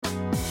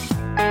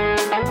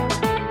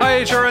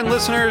HRN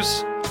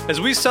listeners.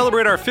 As we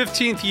celebrate our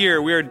 15th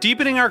year, we are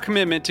deepening our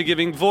commitment to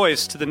giving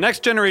voice to the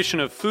next generation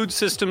of food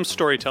systems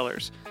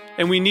storytellers,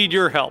 and we need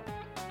your help.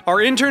 Our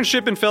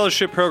internship and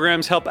fellowship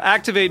programs help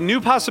activate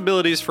new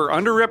possibilities for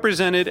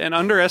underrepresented and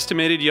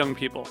underestimated young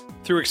people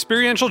through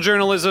experiential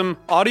journalism,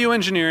 audio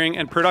engineering,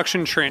 and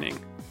production training.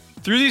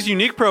 Through these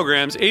unique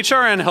programs,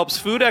 HRN helps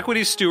food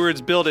equity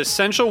stewards build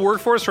essential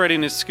workforce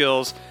readiness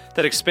skills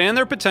that expand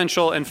their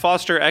potential and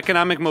foster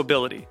economic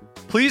mobility.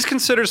 Please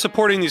consider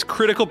supporting these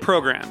critical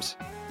programs.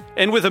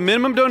 And with a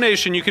minimum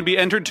donation, you can be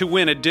entered to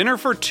win a dinner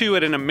for two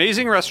at an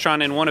amazing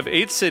restaurant in one of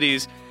 8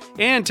 cities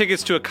and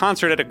tickets to a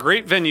concert at a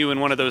great venue in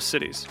one of those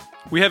cities.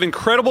 We have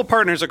incredible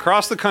partners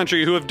across the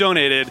country who have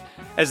donated,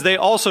 as they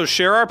also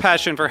share our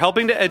passion for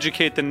helping to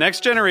educate the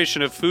next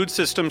generation of food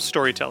systems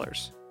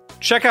storytellers.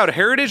 Check out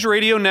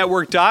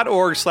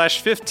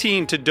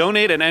heritageradionetwork.org/15 to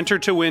donate and enter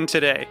to win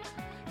today.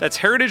 That's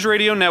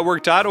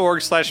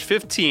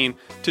heritageradionetwork.org/15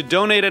 to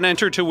donate and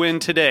enter to win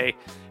today.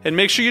 And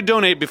make sure you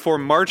donate before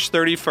March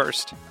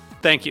 31st.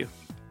 Thank you.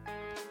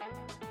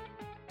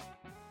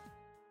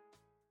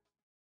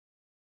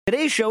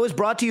 Today's show is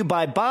brought to you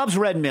by Bob's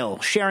Red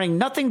Mill, sharing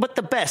nothing but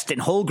the best in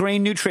whole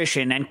grain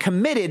nutrition and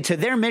committed to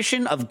their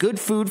mission of good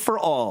food for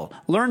all.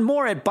 Learn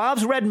more at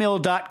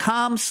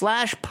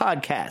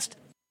bobsredmill.com/podcast.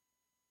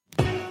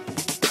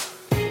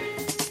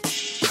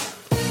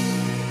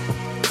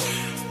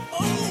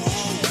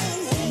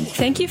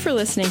 Thank you for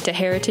listening to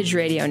Heritage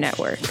Radio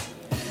Network.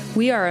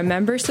 We are a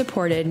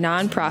member-supported,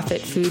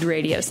 nonprofit food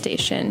radio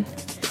station.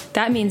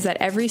 That means that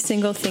every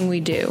single thing we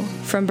do,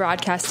 from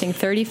broadcasting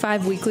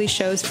 35 weekly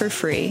shows for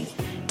free,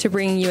 to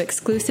bringing you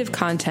exclusive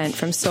content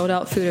from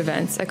sold-out food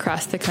events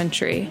across the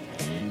country,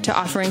 to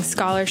offering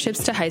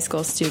scholarships to high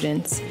school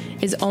students,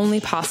 is only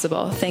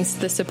possible thanks to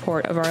the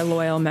support of our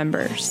loyal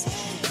members.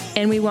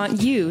 And we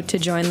want you to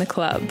join the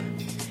club.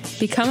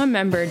 Become a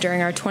member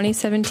during our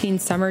 2017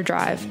 summer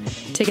drive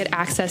to get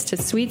access to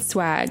sweet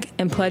swag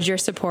and pledge your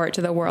support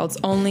to the world's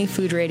only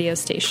food radio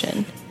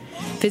station.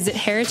 Visit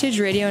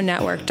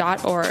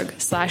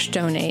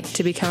heritageradionetwork.org/donate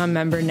to become a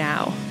member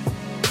now.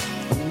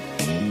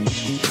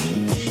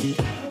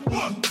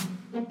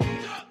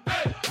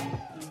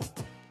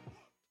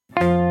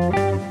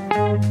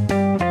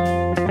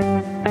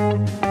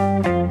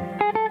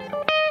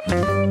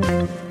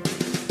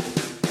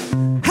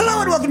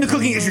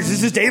 Cooking Issues.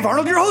 This is Dave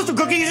Arnold, your host of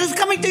Cooking Issues,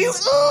 coming to you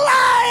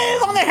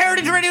live on the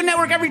Heritage Radio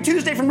Network every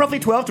Tuesday from roughly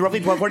 12 to roughly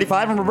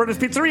 12:45 from Roberta's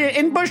Pizzeria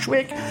in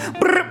Bushwick,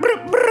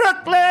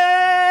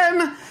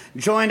 Brooklyn.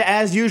 Joined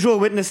as usual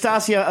with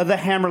Nastassia of the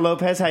Hammer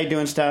Lopez. How you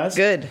doing, Stas?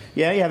 Good.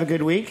 Yeah, you have a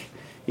good week?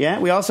 Yeah,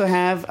 we also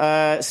have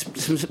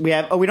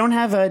we don't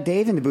have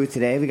Dave in the booth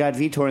today. We got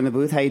Vitor in the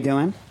booth. How you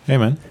doing? Hey,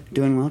 man.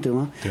 Doing well.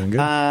 Doing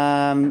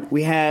good.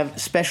 We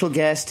have special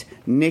guest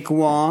Nick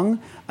Wong,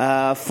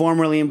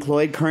 formerly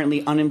employed,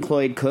 currently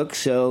unemployed cook.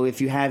 So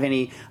if you have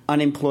any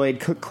unemployed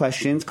cook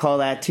questions, call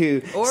that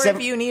too. Or if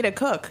you need a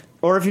cook.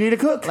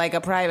 Like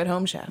a private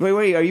home chef.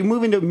 Wait, are you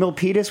moving to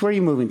Milpitas? Where are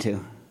you moving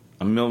to?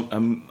 I'm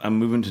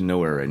moving to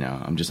nowhere right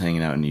now. I'm just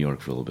hanging out in New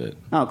York for a little bit.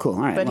 Oh, cool.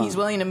 All right. But he's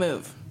willing to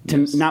move.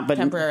 Yes.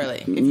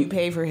 Temporarily, if you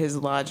pay for his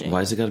lodging. Why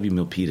has it got to be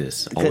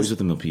Milpitas? Always with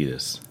the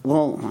Milpitas.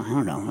 Well, I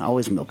don't know.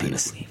 Always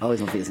Milpitas.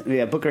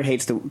 Yeah, Booker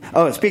hates the...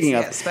 Oh, speaking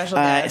of...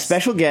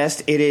 Special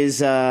guest. It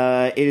is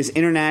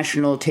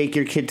International Take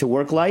Your Kid to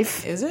Work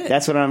Life. Is it?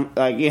 That's what I'm...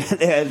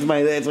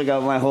 it's like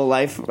my whole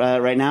life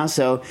right now.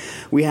 So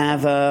we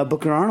have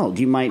Booker Arnold.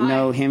 You might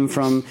know him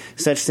from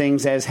such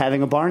things as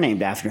having a bar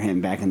named after him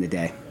back in the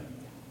day.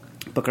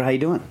 Booker, how you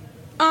doing?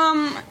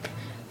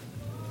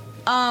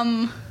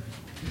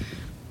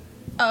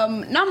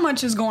 Not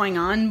much is going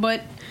on,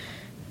 but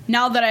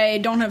now that I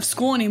don't have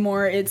school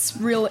anymore, it's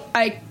really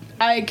I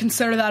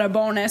consider that a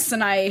bonus, and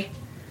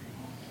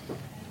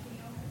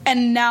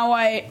now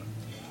I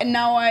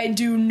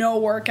do no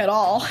work at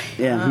all.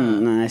 Yeah,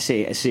 I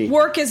see.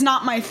 Work is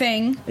not my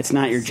thing. It's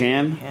not your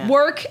jam? Yeah.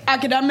 Work,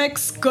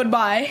 academics,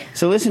 goodbye.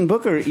 So listen,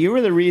 Booker, you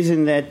were the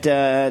reason that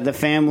the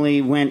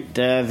family went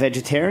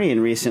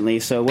vegetarian recently.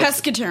 So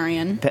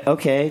pescatarian.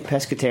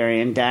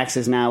 Pescatarian. Dax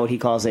is now what he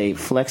calls a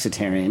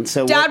flexitarian.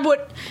 So Dad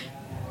would...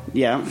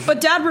 Yeah.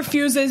 But Dad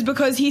refuses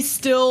because he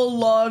still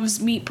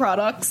loves meat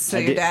products. So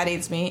your dad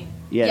eats meat?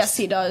 Yes,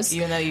 he does.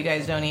 Even though you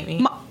guys don't eat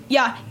meat?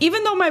 Yeah,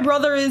 even though my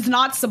brother is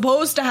not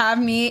supposed to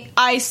have meat,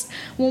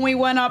 when we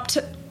went up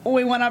to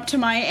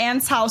my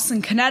aunt's house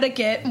in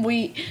Connecticut,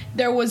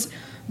 there was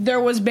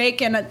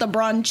bacon at the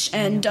brunch,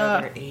 and your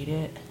brother ate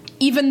it.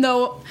 Even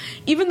though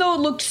it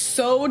looked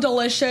so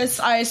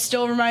delicious, I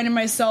still reminded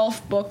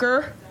myself,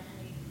 Booker,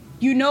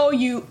 you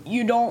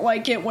don't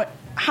like it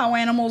how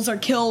animals are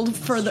killed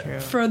for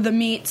the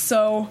meat,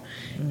 so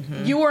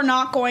you are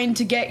not going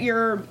to get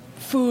your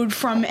food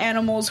from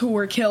animals who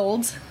were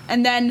killed.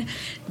 And then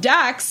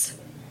Dax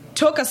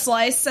took a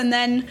slice, and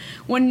then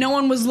when no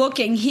one was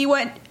looking, he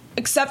went,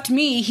 except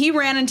me, he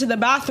ran into the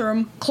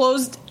bathroom,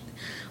 closed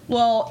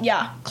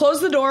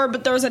the door,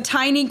 but there was a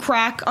tiny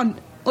crack on,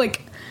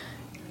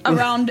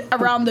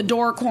 around the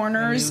door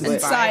corners And he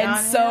and was spying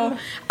sides. on So him?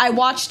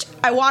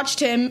 I watched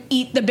him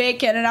eat the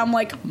bacon, and I'm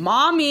like,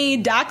 "Mommy,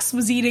 Dax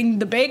was eating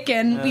the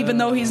bacon, even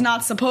though he's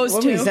not supposed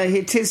Well, to."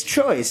 it's his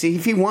choice.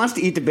 If he wants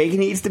to eat the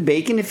bacon, he eats the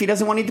bacon. If he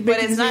doesn't want to eat the But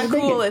bacon, it's he not doesn't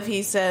eat the cool bacon. if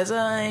he says,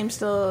 I'm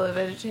still a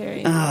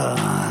vegetarian.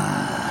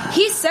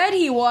 He said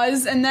he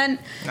was, and then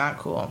Not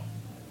cool.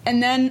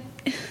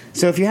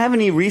 So if you have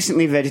any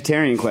recently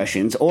vegetarian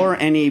questions or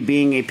any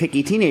being a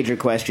picky teenager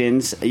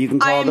questions, you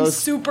can I call am those.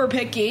 super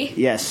picky.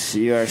 Yes,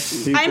 you are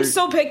super. I'm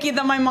so picky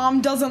that my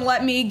mom doesn't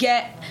let me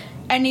get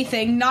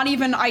anything, not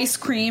even ice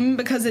cream,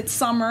 because it's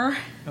summer.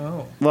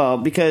 Oh. Well,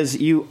 because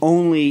you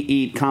only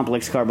eat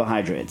complex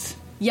carbohydrates.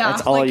 Yeah,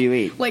 That's all you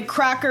eat. Like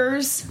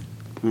crackers.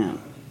 Yeah.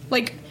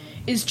 Like,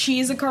 is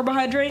cheese a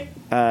carbohydrate?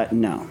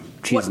 No.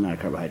 Cheese What- is not a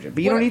carbohydrate.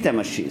 But you what- don't eat that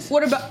much cheese.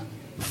 What about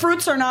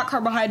fruits? Are not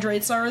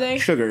carbohydrates, are they?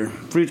 Sugar.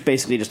 Fruit's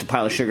basically just a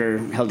pile of sugar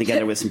held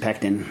together with some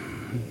pectin.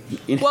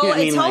 You know Well, what I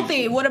mean? it's Like,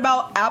 healthy. What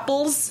about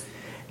apples?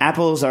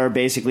 apples are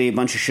basically a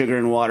bunch of sugar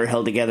and water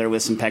held together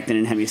with some pectin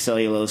and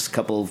hemicellulose,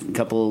 couple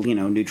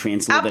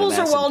nutrients. A little Apples bit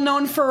of are acid. well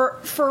known for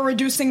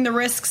reducing the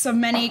risks of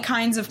many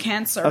kinds of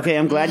cancer. Okay,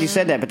 I'm glad you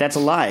said that, but that's a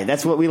lie.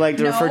 That's what we like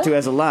to No. refer to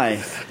as a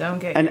lie. Don't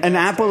get An your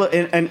apple.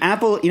 An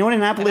apple. You know what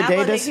an apple An a day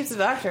apple a day does? keeps the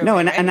doctor No,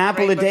 away, an right?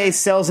 apple a Right, day Booker?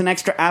 sells an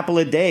extra apple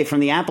a day from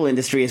the apple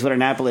industry. Is what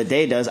an apple a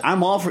day does.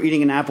 I'm all for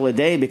eating an apple a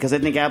day because I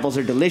think apples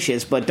are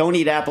delicious, but don't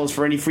eat apples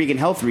for any freaking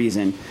health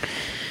reason.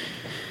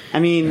 I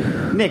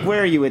mean, Nick,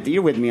 where are you with?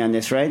 You're with me on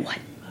this, right? What?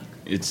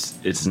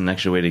 It's an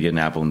extra way to get an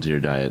apple into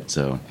your diet.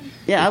 So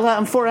Yeah,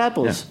 I'm for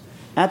apples.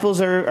 Apples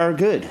are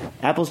good.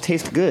 Apples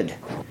taste good.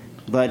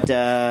 But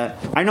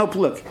I know,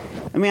 look,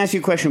 let me ask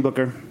you a question,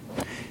 Booker.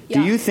 Do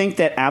Yeah. you think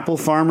that apple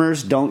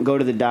farmers don't go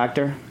to the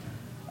doctor?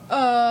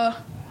 What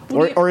do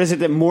you- Or is it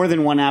that more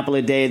than one apple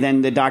a day,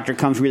 then the doctor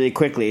comes really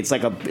quickly? It's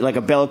like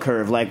a bell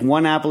curve. Like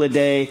one apple a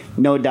day,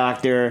 no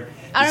doctor.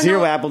 I don't 0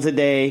 know. apples a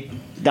day,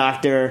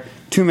 doctor.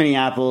 Too many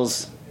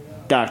apples,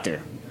 doctor.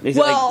 Is it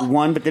Well, like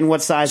one, but then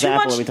what size too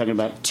apple much- are we talking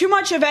about? Too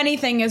much of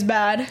anything is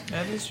bad.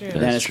 That is true.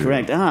 That is true.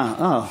 correct.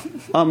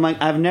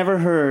 I've never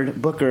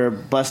heard Booker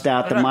bust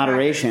out the about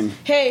moderation.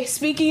 Hey,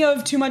 speaking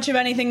of too much of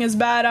anything is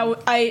bad,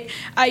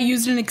 I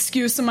used an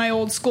excuse in my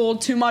old school.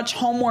 Too much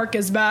homework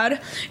is bad.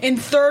 In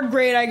 3rd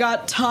grade, I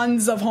got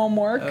tons of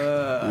homework.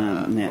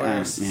 Yeah,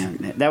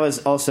 that was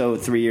also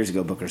 3 years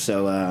ago, Booker.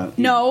 So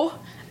No,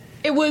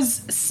 it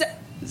was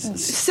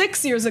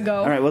 6 years ago.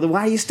 all right. Well, then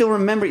why do you still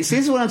remember? See,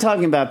 this is what I'm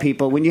talking about,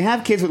 people. When you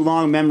have kids with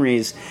long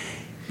memories,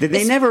 that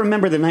they never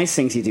remember the nice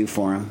things you do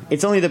for them.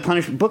 It's only the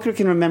punishment. Booker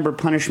can remember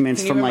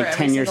punishments Can you from remember like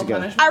every 10 years single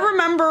ago. punishment? I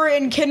remember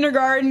in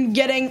kindergarten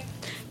getting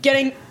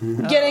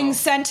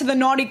sent to the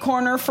naughty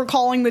corner for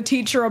calling the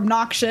teacher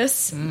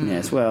obnoxious.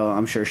 Yes, well,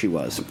 I'm sure she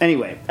was.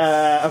 Anyway,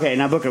 okay.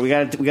 Now, Booker, we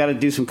got to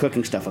do some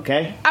cooking stuff.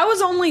 Okay. I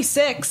was only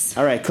 6.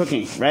 All right,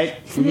 cooking. Right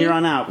from here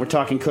on out, we're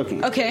talking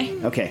cooking. Okay.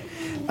 Okay.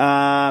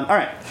 All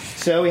right.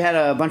 So we had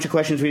a bunch of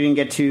questions we didn't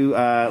get to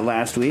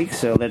last week.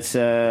 So let's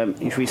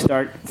should we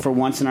start for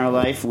once in our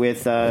life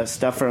with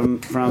stuff from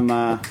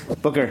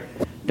Booker.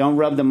 Don't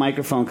rub the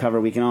microphone cover.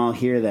 We can all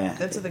hear that.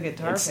 That's what the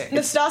guitar pick.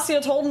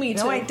 Nastassia told me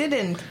to. No, I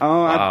didn't.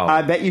 Oh, Wow.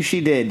 I bet you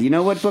she did. You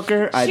know what,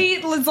 Booker? She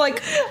was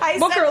like, I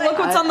Booker, said look that-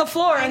 what's on the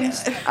floor. And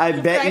I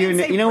bet I you.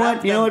 didn't say You know rub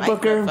what? You know the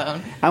what, Booker?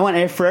 microphone. I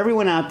want for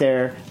everyone out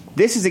there.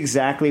 This is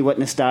exactly what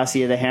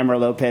Nastassia the Hammer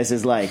Lopez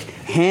is like.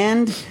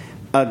 Hand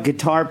a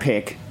guitar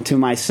pick to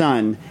my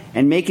son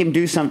and make him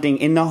do something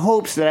in the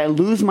hopes that I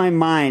lose my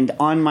mind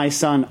on my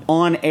son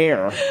on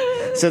air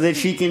so that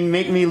she can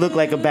make me look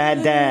like a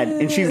bad dad.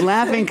 And she's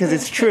laughing because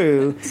it's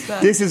true.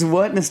 This is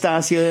what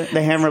Nastassia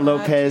the Hammer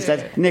Lopez. true.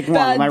 That's Nick Wong.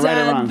 bad Am I right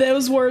or dad, wrong?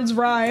 those words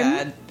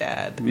rhyme.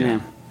 Dad.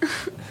 Yeah.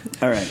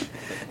 All right.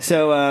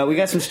 So we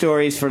got some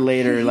stories for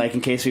later, like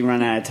in case we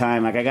run out of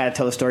time. Like I got to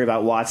tell a story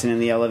about Watson in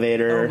the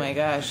elevator. Oh my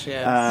gosh,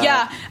 yes.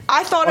 Yeah,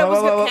 I thought it was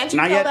whoa, whoa, good. whoa. Can't you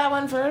Not tell yet. that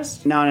one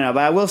first? No.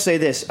 But I will say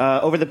this: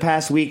 over the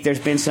past week, there's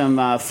been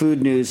some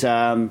food news.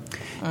 A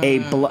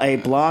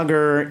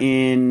blogger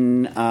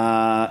in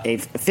a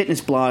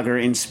fitness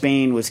blogger in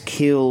Spain was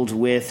killed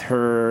with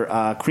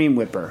her cream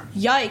whipper.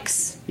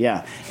 Yikes.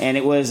 Yeah, and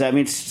it was. I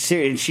mean,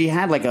 she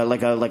had like a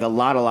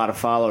lot of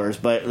followers,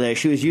 but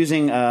she was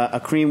using a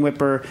cream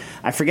whipper.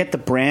 I forget the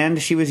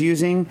brand she was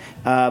using,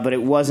 but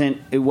it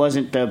wasn't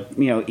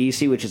the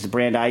EC, which is the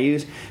brand I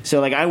use. So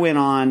like I went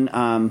on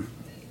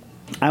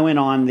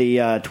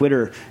the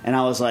Twitter and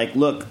I was like,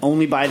 look,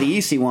 only buy the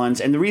EC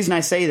ones. And the reason I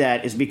say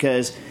that is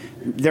because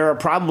there are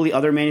probably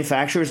other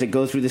manufacturers that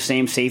go through the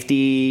same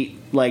safety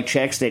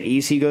checks that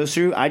EC goes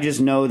through. I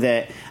just know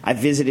that I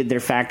visited their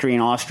factory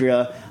in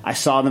Austria. I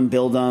saw them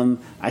build them.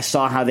 I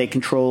saw how they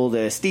control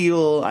the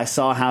steel. I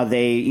saw how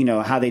they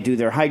do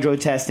their hydro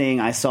testing.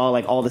 I saw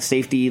all the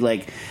safety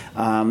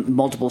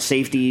multiple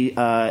safety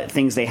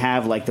things they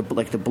have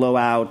the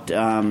blowout.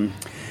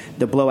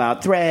 The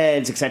blowout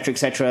threads, et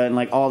cetera,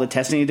 and all the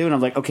testing you do. And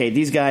I'm like, okay,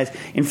 these guys.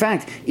 In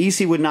fact,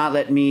 EC would not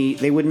let me.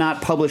 They would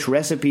not publish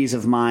recipes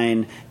of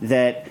mine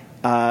that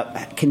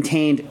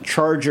contained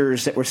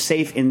chargers that were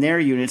safe in their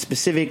unit,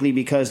 specifically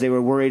because they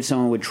were worried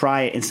someone would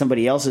try it in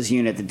somebody else's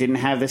unit that didn't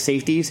have the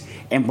safeties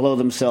and blow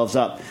themselves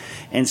up.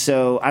 And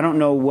so I don't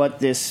know what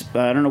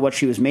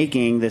she was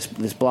making, this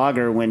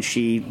blogger, when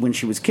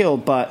she was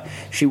killed, but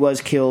she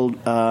was killed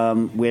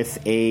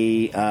with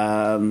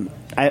a.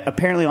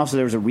 Apparently, also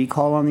there was a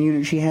recall on the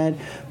unit she had,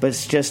 but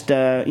it's just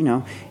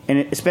and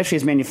especially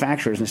as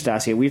manufacturers,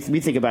 Nastassia, we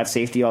think about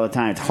safety all the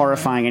time. It's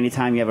horrifying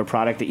anytime you have a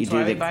product that you do.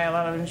 That's why we buy a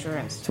lot of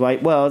insurance. So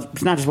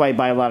it's not just why you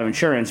buy a lot of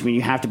insurance. I mean,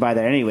 you have to buy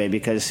that anyway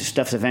because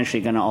stuff's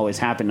eventually going to always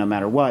happen no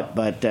matter what.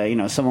 But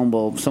someone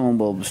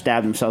will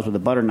stab themselves with a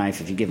butter knife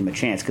if you give them a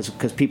chance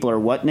because people are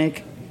what,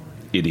 Nick?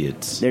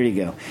 Idiots. There you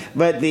go.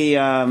 But the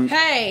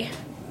Hey,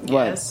 what?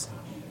 Yes.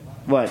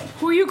 What?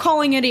 who are you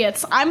calling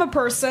idiots? I'm a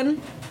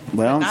person.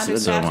 Well, Not to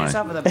so stab am I.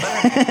 yourself with a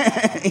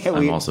butter. yeah,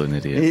 I'm also an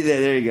idiot.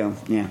 There you go.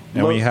 Yeah.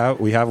 And Well,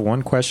 we have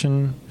one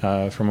question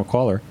from a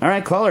caller. all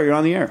right, caller, you're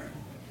on the air.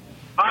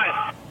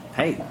 Hi.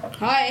 Hey.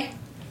 Hi.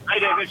 Hi,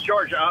 David. It's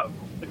George.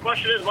 The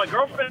question is, my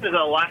girlfriend is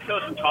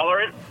lactose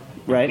intolerant.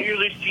 Right.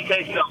 Usually she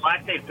takes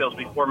lactate pills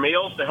before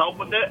meals to help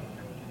with it.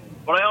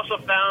 But I also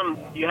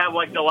found you have,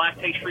 like, the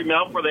lactase-free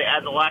milk where they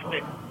add the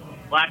lactase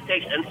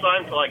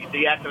enzyme to, like,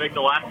 deactivate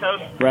the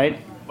lactose. Right.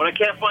 But I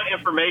can't find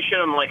information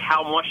on, like,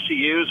 how much to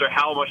use or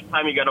how much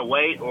time you got to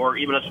wait or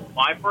even a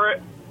supply for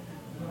it.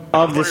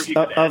 Of wonder if you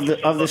could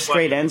answer some the those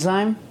straight questions.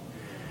 enzyme.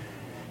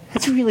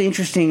 That's a really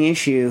interesting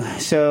issue.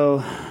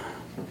 So,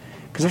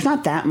 because there's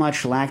not that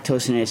much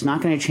lactose in it, it's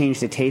not going to change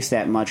the taste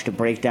that much to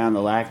break down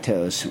the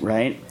lactose,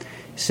 right?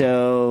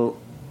 So,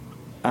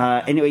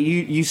 anyway,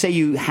 you say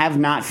you have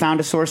not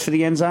found a source for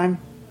the enzyme,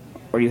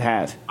 or you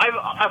have?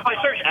 If I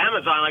search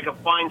Amazon, I could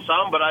find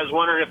some, but I was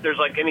wondering if there's,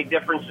 like, any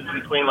differences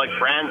between, like,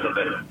 brands of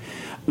it.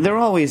 There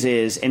always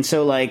is, and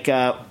so like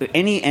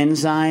any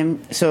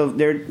enzyme. So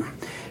there,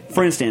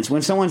 for instance,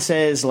 when someone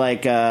says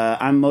like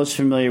I'm most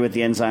familiar with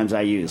the enzymes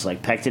I use,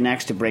 like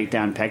Pectinex to break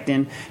down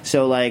pectin.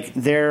 So like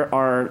there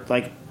are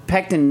like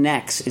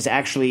Pectinex is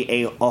actually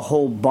a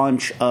whole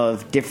bunch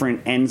of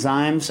different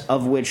enzymes,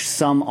 of which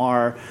some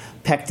are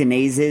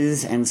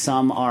pectinases and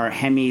some are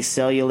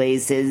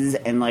hemicellulases,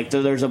 and like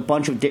so there's a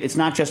bunch of. It's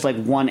not just like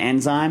one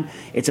enzyme;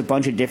 it's a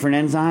bunch of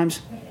different enzymes,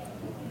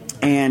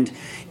 and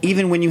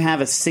even when you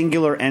have a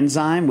singular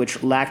enzyme, which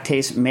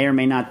lactase may or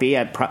may not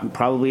be,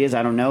 probably is,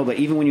 I don't know, but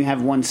even when you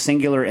have one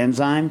singular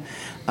enzyme,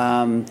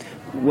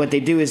 what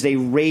they do is they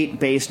rate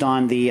based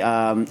on the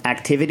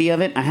activity of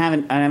it. I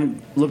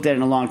haven't looked at it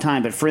in a long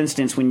time, but for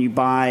instance, when you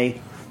buy,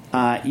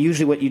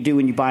 usually what you do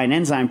when you buy an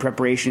enzyme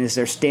preparation is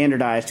they're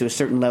standardized to a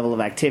certain level of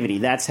activity.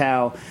 That's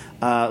how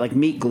like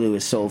meat glue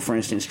is sold, for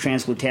instance,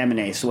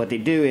 transglutaminase. So what they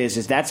do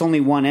is that's only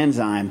one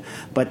enzyme,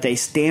 but they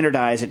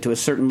standardize it to a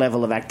certain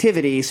level of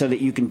activity so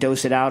that you can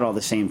dose it out all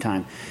the same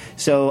time.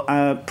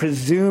 So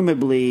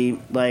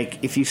presumably,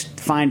 like if you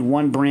find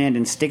one brand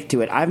and stick to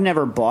it, I've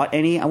never bought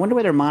any. I wonder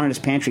whether Monitor's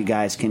Pantry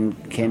guys can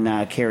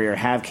carry or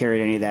have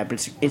carried any of that.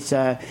 But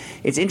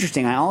it's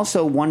interesting. I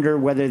also wonder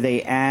whether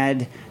they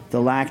add the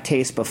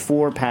lactase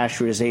before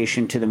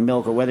pasteurization to the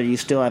milk, or whether you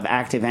still have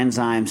active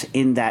enzymes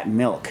in that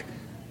milk.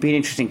 Be an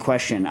interesting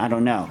question. I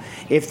don't know.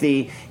 If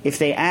they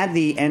add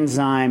the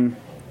enzyme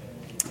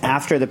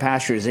after the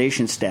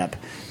pasteurization step,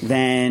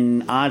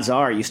 then odds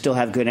are you still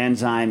have good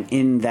enzyme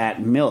in that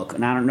milk.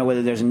 And I don't know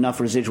whether there's enough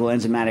residual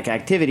enzymatic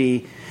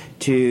activity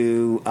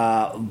to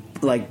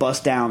like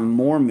bust down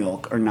more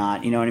milk or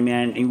not. You know what I mean?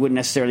 And you wouldn't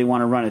necessarily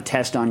want to run a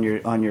test on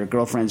your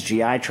girlfriend's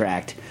GI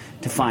tract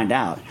to find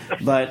out.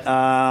 But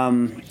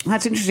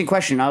that's an interesting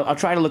question. I'll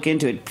try to look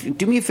into it.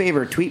 Do me a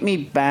favor. Tweet me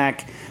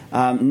back.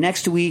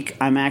 Next week,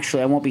 I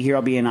won't be here.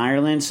 I'll be in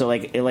Ireland. So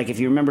like if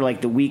you remember, like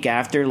the week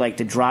after, like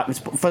the drop.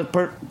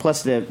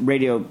 Plus the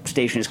radio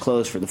station is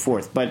closed for the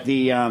 4th. But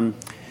the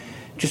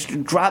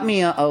just drop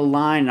me a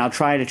line, and I'll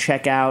try to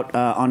check out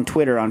on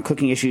Twitter, on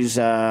Cooking Issues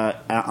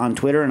on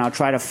Twitter, and I'll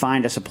try to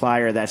find a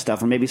supplier of that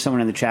stuff, or maybe someone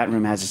in the chat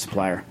room has a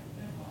supplier.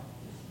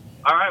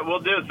 All right,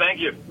 we'll do. Thank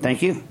you.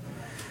 Thank you.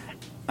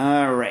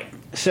 All right.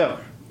 So,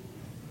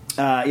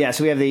 so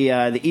we have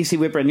the EC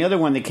Whipper, and the other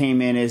one that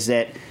came in is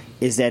that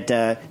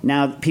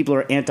now people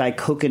are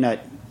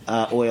anti-coconut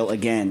oil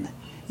again.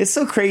 It's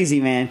so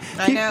crazy, man.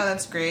 I know,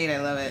 that's great.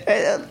 I love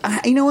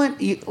it. You know what?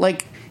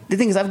 The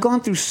thing is, I've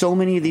gone through so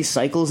many of these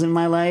cycles in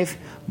my life.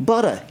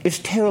 Butter is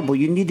terrible.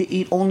 You need to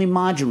eat only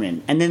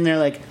margarine. And then they're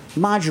like,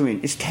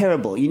 margarine is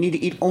terrible. You need to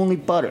eat only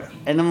butter.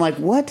 And I'm like,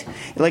 what?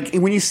 Like,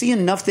 when you see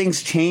enough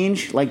things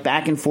change, like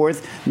back and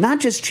forth, not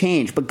just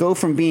change, but go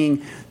from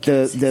being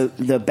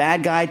the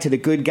bad guy to the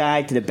good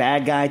guy to the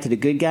bad guy to the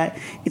good guy,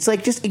 it's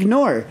like, just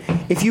ignore.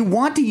 If you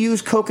want to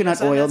use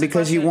coconut oil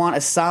because you want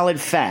a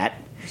solid fat,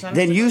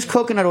 then use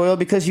coconut oil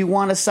because you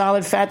want a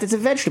solid fat that's a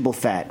vegetable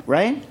fat,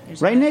 right?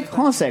 Right, Nick?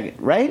 Hold on a second,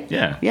 right?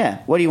 Yeah.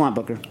 Yeah. What do you want,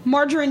 Booker?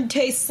 Margarine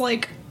tastes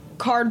like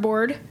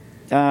cardboard.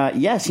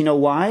 Yes, you know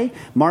why?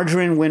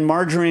 When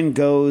margarine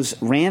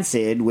goes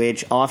rancid,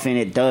 which often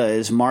it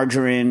does,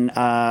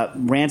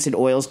 rancid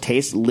oils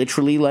taste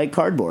literally like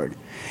cardboard.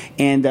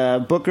 And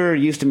Booker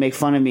used to make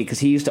fun of me because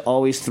he used to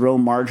always throw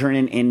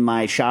margarine in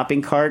my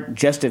shopping cart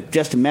just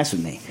to mess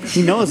with me.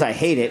 He knows I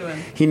hate it.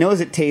 He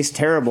knows it tastes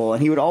terrible,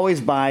 and he would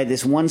always buy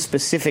this one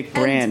specific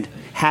brand,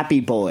 Happy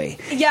Boy.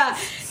 Yeah,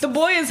 the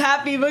boy is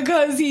happy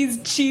because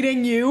he's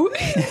cheating you.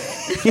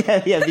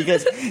 yeah,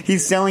 because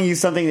he's selling you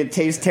something that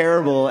tastes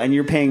terrible, and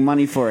you're paying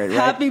money for it, right?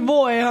 Happy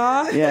boy,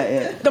 huh?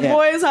 Yeah. The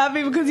boy is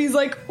happy because he's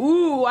like,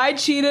 ooh, I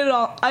cheated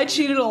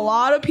a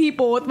lot of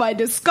people with my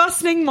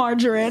disgusting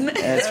margarine.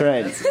 That's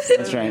right.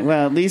 That's right.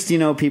 Well, at least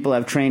people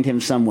have trained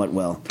him somewhat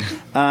well.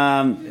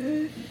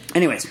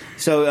 Anyways,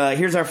 so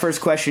here's our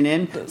first question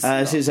in.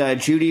 This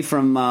is Judy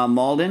from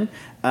Malden.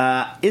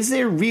 Is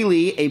there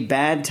really a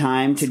bad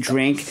time to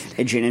drink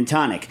a gin and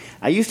tonic?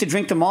 I used to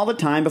drink them all the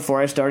time before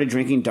I started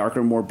drinking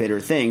darker, more bitter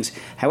things.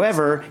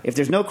 However, if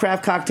there's no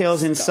craft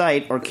cocktails in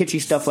sight or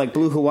kitschy stuff like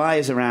Blue Hawaii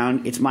is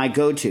around, it's my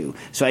go-to.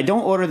 So I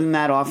don't order them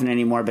that often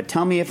anymore, but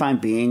tell me if I'm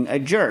being a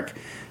jerk.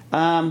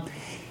 I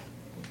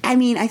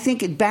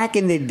think back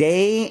in the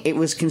day, it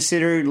was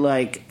considered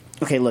like...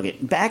 Okay, look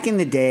it. Back in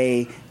the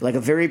day, like a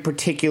very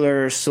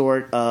particular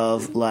sort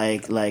of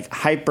like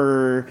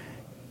hyper,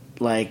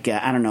 like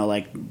I don't know,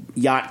 like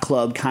yacht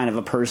club kind of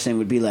a person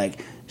would be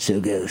like, so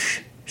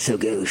gauche.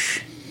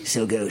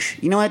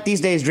 You know what?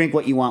 These days, drink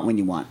what you want when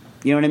you want.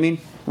 You know what I mean?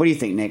 What do you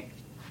think, Nick?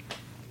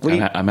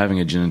 I'm having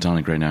a gin and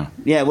tonic right now.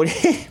 Yeah. What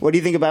do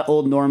you think about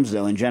old norms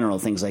though? In general,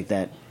 things like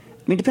that. I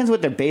mean, it depends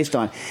what they're based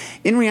on.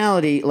 In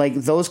reality, like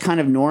those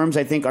kind of norms,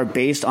 I think, are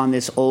based on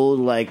this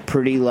old, like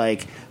pretty,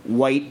 like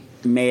white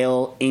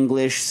male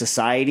English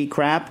society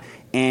crap,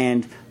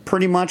 and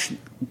pretty much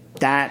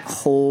that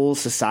whole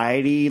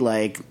society,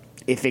 like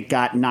if it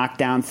got knocked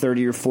down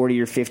 30 or 40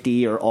 or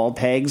 50 or all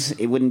pegs,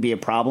 it wouldn't be a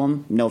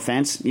problem. No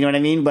offense, you know what I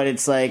mean? But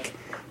it's like,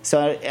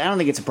 so I don't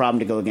think it's a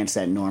problem to go against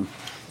that norm.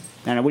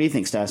 I don't know. What do you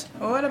think, Stas?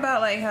 Well, what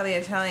about like how the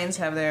Italians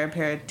have their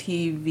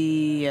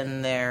aperitivi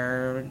and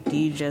their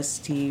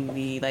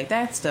digestivi? Like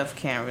that stuff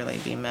can't really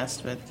be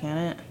messed with, can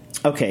it?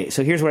 Okay,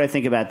 so here's what I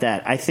think about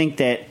that. I think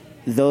that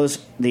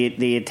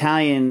the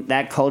Italian,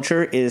 that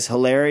culture is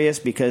hilarious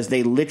because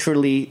they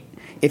literally,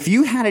 if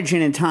you had a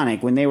gin and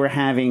tonic when they were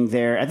having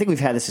their, I think we've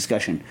had this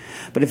discussion,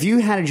 but if you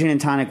had a gin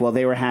and tonic while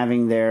they were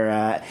having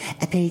their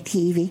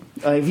aperitivi,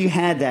 if you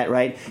had that,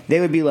 right, they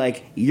would be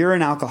like, you're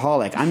an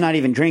alcoholic. I'm not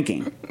even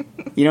drinking.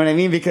 You know what I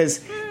mean?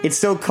 Because it's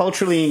so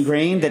culturally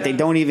ingrained that they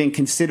don't even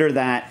consider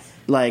that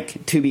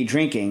like to be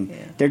drinking. Yeah.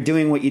 They're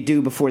doing what you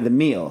do before the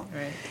meal.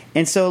 Right.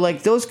 And so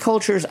like those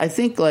cultures, I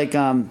think like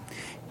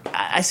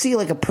I see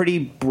like a pretty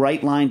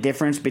bright line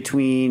difference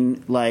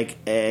between like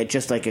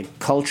just like a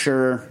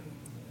culture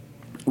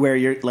where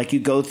you're like you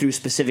go through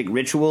specific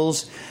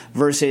rituals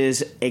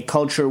versus a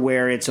culture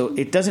where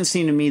it doesn't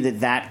seem to me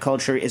that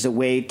culture is a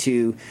way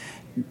to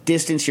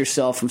distance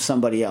yourself from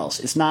somebody else.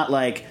 It's not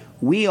like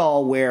we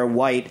all wear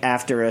white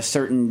after a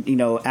certain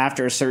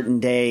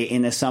day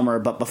in the summer,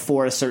 but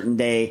before a certain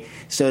day,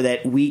 so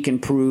that we can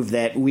prove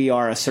that we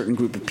are a certain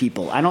group of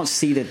people. I don't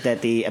see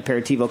that the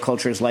aperitivo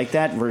culture is like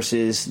that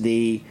versus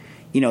the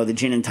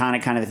gin and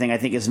tonic kind of thing. I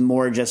think is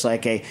more just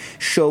like a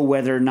show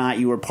whether or not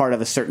you were part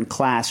of a certain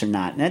class or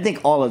not. And I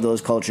think all of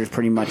those cultures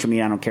pretty much, I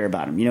don't care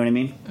about them. You know what I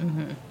mean?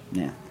 Mm-hmm.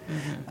 Yeah.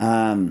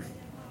 Mm-hmm.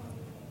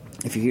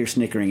 If you hear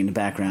snickering in the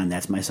background,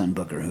 that's my son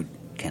Booker, who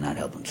cannot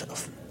help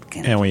himself.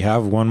 And we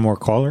have one more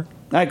caller.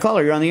 All right,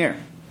 caller, you're on the air.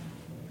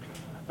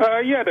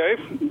 Yeah,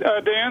 Dave.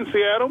 Dan,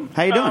 Seattle.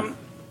 How you doing?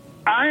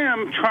 I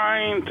am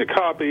trying to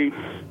copy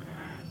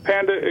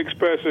Panda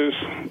Express's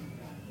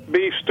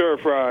beef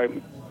stir-fry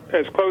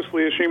as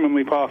closely as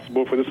humanly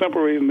possible for the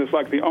simple reason it's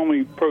like the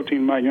only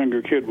protein my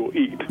younger kid will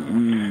eat.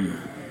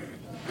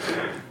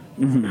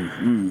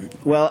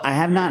 Well, I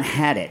have not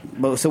had it.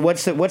 So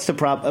what's the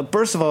problem?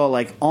 First of all,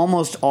 like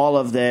almost all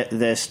of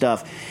the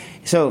stuff.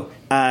 So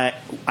I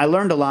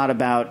learned a lot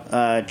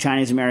about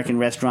Chinese American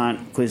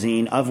restaurant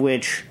cuisine, of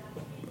which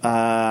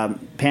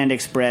Panda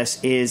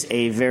Express is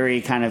a very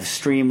kind of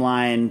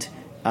streamlined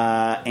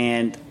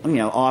and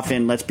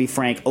often, let's be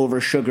frank,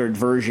 over-sugared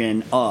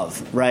version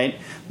of, right?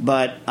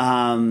 But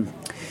I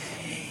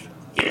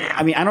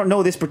don't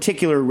know this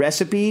particular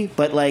recipe,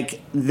 but like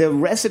the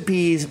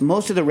recipes,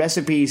 most of the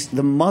recipes,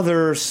 the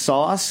mother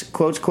sauce,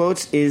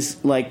 quotes, is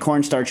like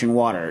cornstarch and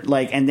water.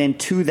 Like, and then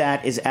to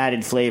that is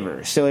added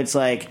flavor. So it's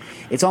like,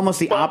 it's almost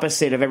the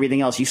opposite of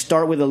everything else. You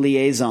start with a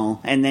liaison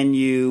and then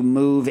you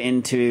move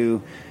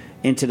into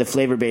the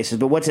flavor bases.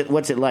 But what's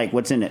it like?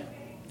 What's in it?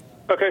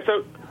 Okay,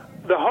 so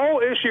the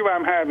whole issue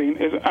I'm having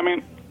is,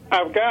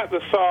 I've got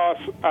the sauce,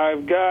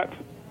 I've got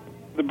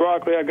the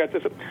broccoli, I've got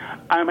this.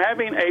 I'm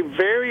having a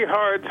very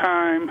hard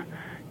time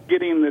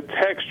getting the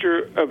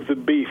texture of the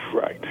beef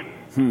right.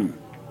 And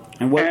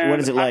what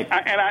is it like?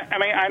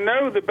 I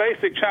know the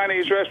basic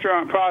Chinese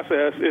restaurant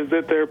process is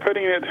that they're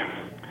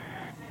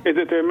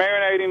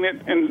marinating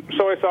it in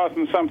soy sauce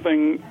and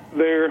something.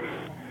 They're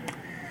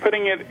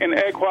putting it in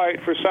egg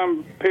white for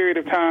some period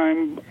of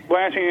time,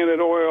 blanching it in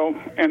oil,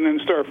 and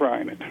then stir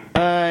frying it.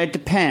 It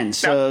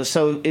depends.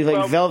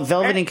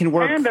 Velveting can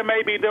work. Panda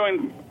may be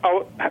doing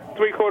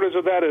 3/4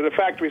 of that at a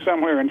factory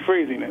somewhere and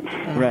freezing it.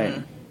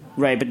 Right.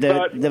 Right, but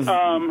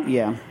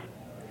the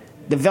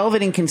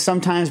velveting can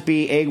sometimes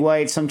be egg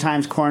white,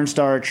 sometimes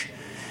cornstarch.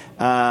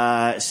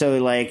 So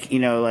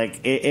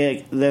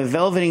the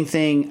velveting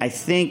thing, I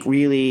think,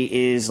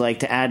 really is like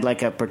to add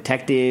like a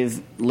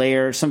protective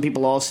layer. Some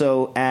people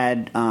also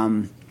add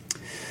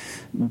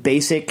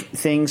basic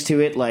things to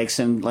it, like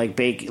some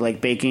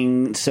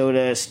baking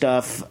soda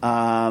stuff.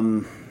 I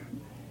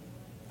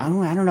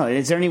don't know.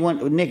 Is there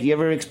anyone, Nick? You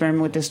ever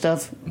experiment with this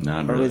stuff?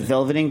 Not or really. with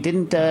velveting?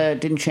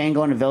 Didn't Chang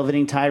go on a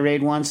velveting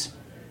tirade once?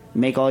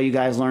 Make all you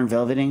guys learn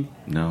velveting?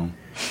 No.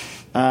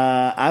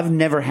 I've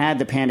never had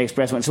the Panda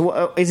Express one.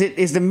 So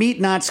is the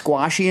meat not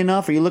squashy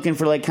enough? Are you looking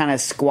for like kind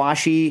of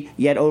squashy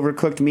yet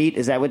overcooked meat?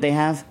 Is that what they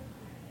have?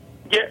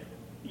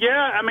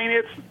 Yeah. I mean,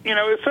 it's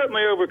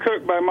certainly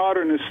overcooked by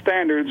modernist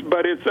standards,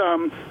 but it's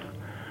not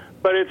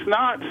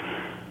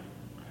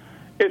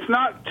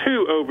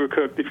too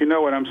overcooked, if you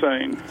know what I'm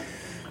saying.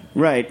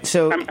 Right.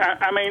 So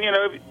I mean,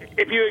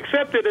 if you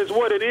accept it as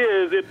what it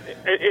is,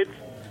 it's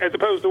as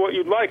opposed to what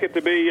you'd like it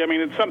to be. I mean,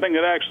 it's something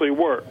that actually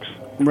works.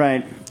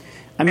 Right.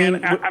 I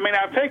mean,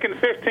 I've taken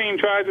 15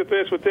 tries at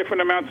this with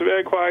different amounts of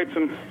egg whites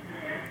and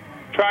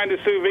trying to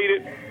sous vide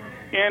it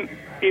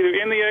either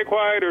in the egg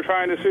white or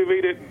trying to sous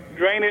vide it,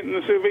 drain it,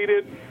 and sous vide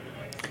it.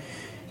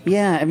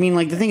 Yeah, I mean,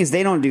 like the thing is,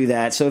 they don't do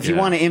that. So if you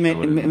want to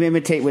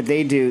imitate what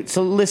they do,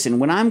 so listen.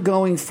 When I'm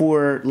going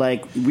for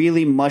like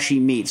really mushy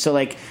meat, so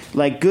like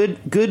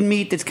good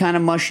meat that's kind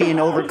of mushy and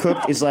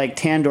overcooked is like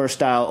tandoor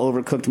style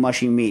overcooked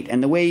mushy meat,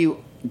 and the way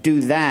you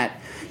do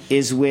that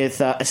is with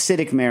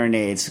acidic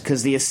marinades,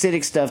 because the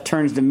acidic stuff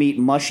turns the meat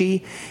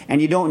mushy,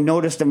 and you don't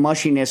notice the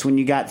mushiness when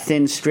you got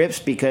thin strips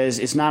because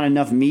it's not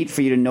enough meat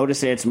for you to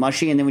notice that it's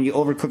mushy, and then when you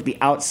overcook the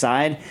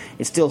outside,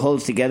 it still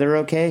holds together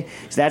okay.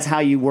 So that's how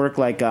you work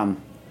like an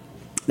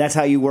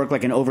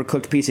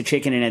overcooked piece of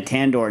chicken in a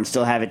tandoor and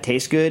still have it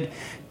taste good.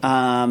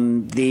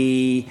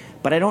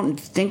 But I don't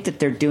think that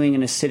they're doing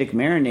an acidic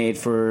marinade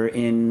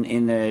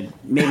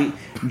maybe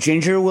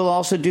ginger will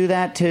also do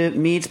that to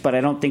meats, but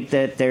I don't think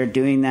that they're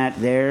doing that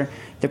there.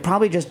 They're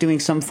probably just doing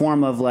some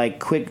form of like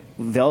quick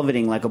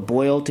velveting, like a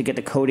boil to get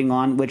the coating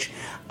on, which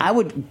I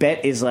would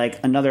bet is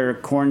like another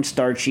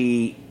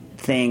cornstarchy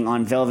thing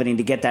on velveting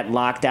to get that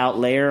locked out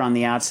layer on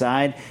the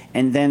outside,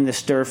 and then the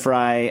stir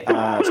fry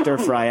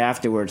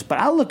afterwards. But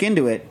I'll look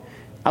into it.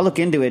 Do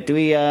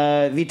we,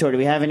 Vitor? Do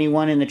we have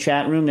anyone in the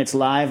chat room that's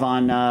live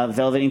on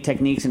velveting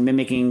techniques and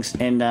mimicking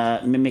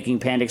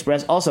Panda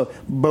Express? Also,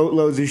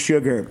 boatloads of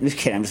sugar. Just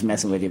kidding. I'm just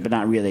messing with you, but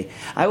not really.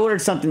 I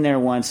ordered something there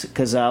once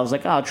because I was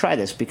like, I'll try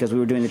this because we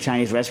were doing the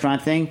Chinese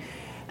restaurant thing,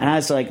 and I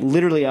was like,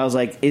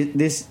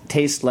 this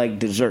tastes like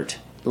dessert.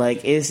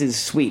 Like, this is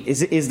sweet.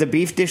 Is the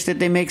beef dish that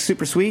they make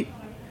super sweet?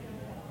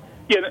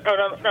 Yeah,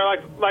 no,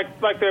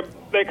 like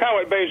they call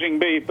it Beijing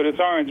beef, but it's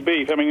orange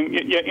beef. I mean,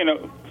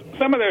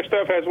 some of their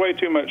stuff has way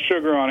too much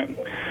sugar on it.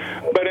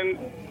 But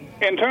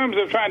in terms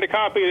of trying to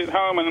copy it at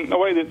home in a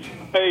way that's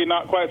A,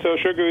 not quite so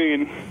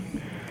sugary,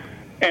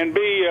 and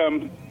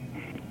B,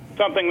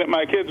 something that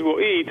my kids will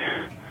eat,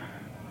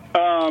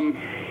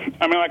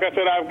 I mean, like I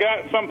said, I've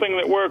got something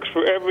that works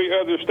for every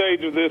other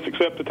stage of this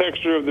except the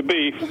texture of the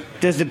beef.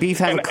 Does the beef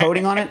have a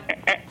coating on it?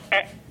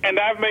 And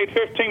I've made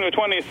 15 or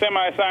 20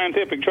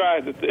 semi-scientific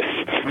tries at this.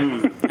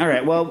 All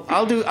right. Well,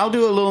 I'll do a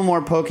little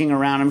more poking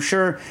around. I'm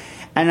sure.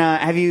 And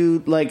have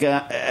you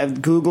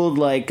Googled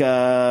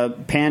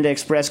Panda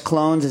Express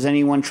clones? Has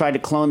anyone tried to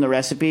clone the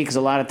recipe? Because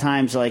a lot of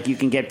times, like, you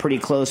can get pretty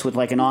close with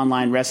like an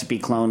online recipe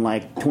clone.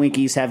 Like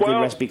Twinkies have good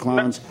recipe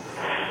clones.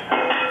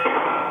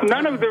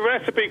 None of the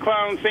recipe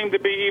clones seem to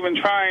be even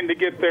trying to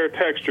get there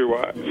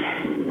texture-wise.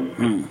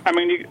 I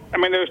mean,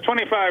 there's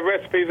 25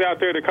 recipes out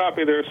there to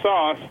copy their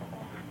sauce,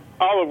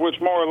 all of which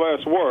more or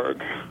less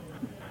work.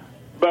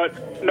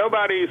 But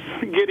nobody's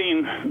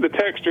getting the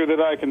texture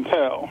that I can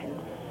tell.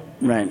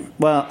 Right.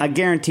 Well, I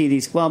guarantee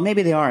these. Well,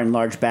 maybe they are in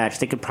large batch.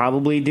 They could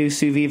probably do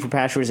sous vide for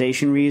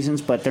pasteurization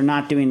reasons, but they're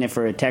not doing it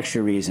for a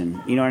texture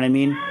reason. You know what I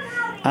mean?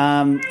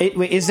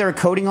 Is there a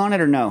coating on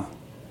it or no?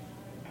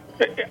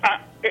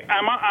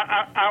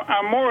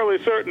 I'm morally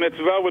certain it's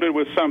velveted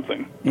with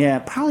something. Yeah,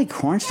 probably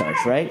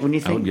cornstarch, right? When you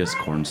think, I would guess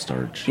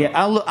cornstarch. Yeah,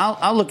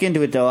 I'll look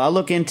into it though. I'll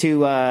look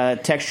into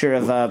texture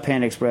of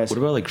Panda Express. What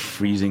about like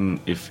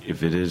freezing? If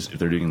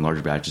they're doing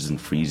large batches and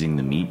freezing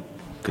the meat,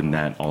 couldn't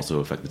that also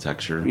affect the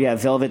texture? Yeah,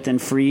 velvet then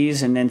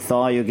freeze and then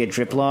thaw. You'll get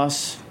drip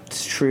loss.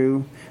 It's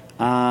true.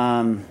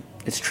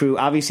 It's true.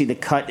 Obviously, the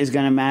cut is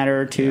going to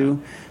matter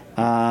too.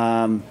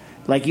 Yeah.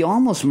 Like you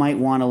almost might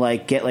want to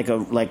like get like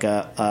a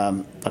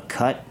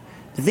cut.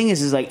 The thing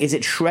is like, is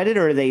it shredded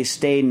or do they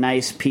stay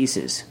nice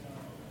pieces?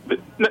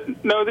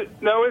 No,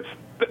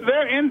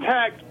 they're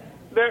intact.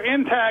 They're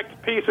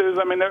intact pieces.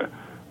 I mean, their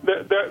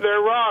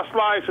raw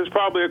slice is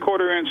probably a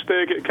 1/4 inch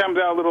thick. It comes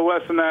out a little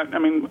less than that. I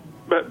mean,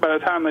 by the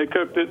time they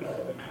cooked it,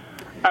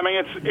 I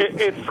mean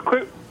it's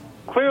pretty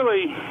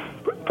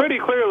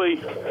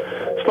clearly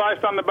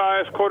sliced on the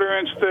bias, 1/4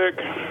 inch thick.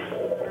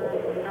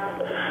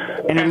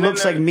 And it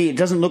looks like meat. It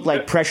doesn't look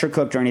like pressure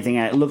cooked or anything.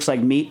 It looks like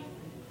meat.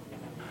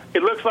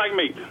 It looks like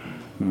meat.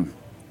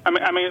 I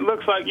mean, it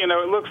looks like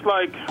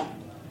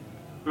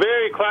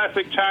very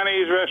classic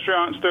Chinese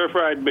restaurant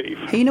stir-fried beef.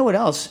 Hey, you know what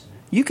else?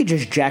 You could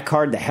just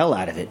jacquard the hell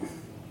out of it.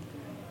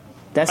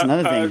 That's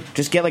another thing.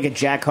 Just get like a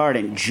jacquard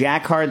and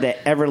jacquard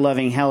the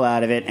ever-loving hell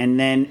out of it, and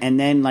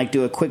then like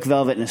do a quick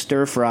velvet and a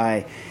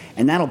stir-fry,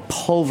 and that'll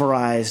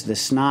pulverize the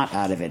snot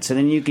out of it. So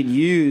then you could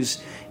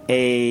use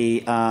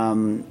a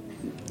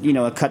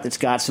a cut that's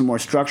got some more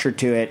structure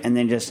to it, and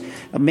then just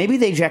maybe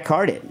they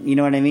jacquard it. You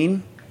know what I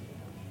mean?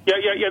 Yeah.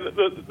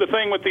 The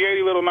thing with the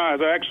 80 little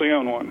knives, I actually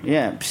own one.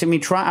 Yeah. So,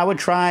 I would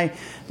try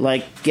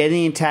like getting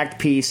the intact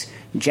piece,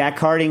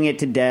 jacquarding it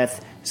to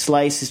death,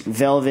 slice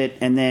velvet,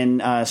 and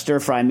then stir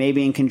fry.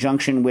 Maybe in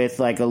conjunction with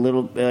like a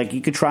little, like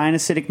you could try an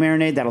acidic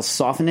marinade that'll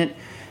soften it.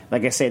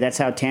 Like I say, that's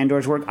how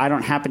tandoors work. I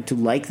don't happen to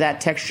like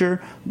that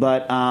texture,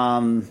 but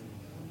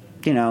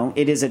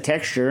it is a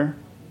texture.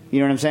 You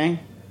know what I'm saying?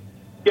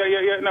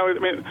 Yeah. No, I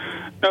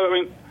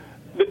mean,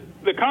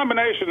 the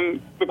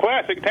combination, the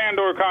classic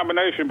tandoor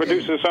combination,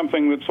 produces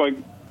something that's like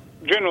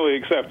generally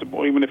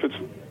acceptable, even if it's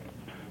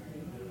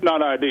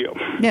not ideal.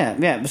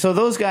 Yeah. So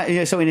those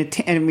guys. So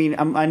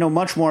I know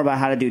much more about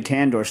how to do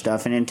tandoor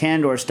stuff, and in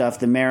tandoor stuff,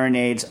 the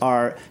marinades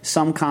are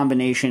some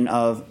combination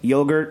of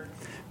yogurt,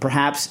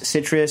 perhaps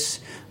citrus,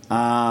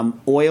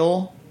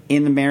 oil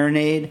in the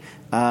marinade.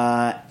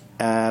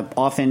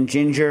 Often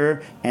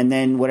ginger, and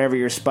then whatever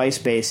your spice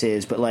base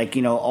is. But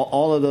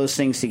all of those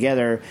things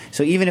together.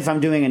 So even if I'm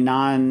doing a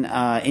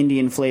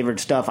non-Indian flavored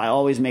stuff, I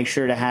always make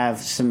sure to have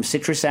some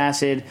citrus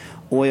acid,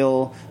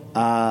 oil,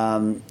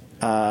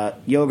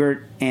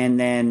 yogurt, and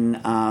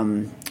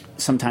then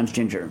sometimes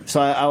ginger.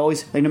 So I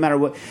always, no matter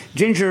what,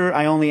 ginger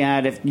I only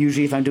add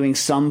usually if I'm doing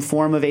some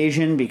form of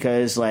Asian,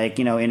 because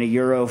in a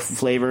Euro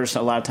flavor, so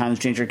a lot of times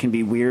ginger can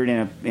be weird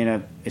in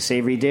a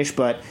savory dish,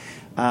 but.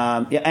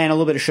 And a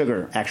little bit of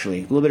sugar, actually.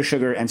 A little bit of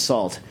sugar and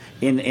salt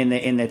in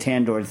the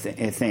tandoor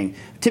thing.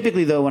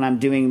 Typically, though, when I'm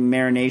doing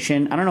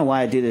marination, I don't know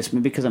why I do this.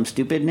 Maybe because I'm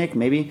stupid, Nick,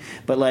 maybe.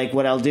 But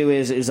what I'll do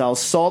is I'll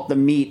salt the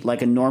meat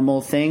like a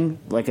normal thing,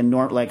 like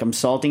I'm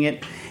salting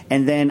it,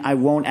 and then I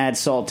won't add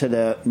salt to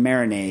the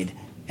marinade.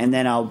 And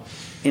then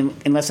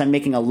unless I'm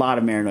making a lot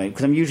of marinade,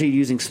 because I'm usually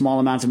using small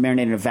amounts of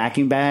marinade in a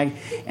vacuum bag,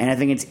 and I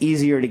think it's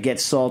easier to get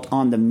salt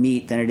on the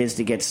meat than it is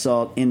to get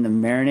salt in the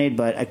marinade.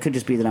 But it could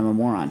just be that I'm a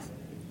moron.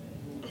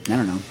 I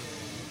don't know.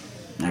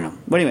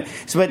 But anyway,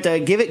 but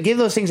give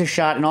those things a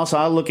shot, and also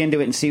I'll look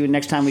into it and see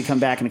next time we come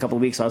back in a couple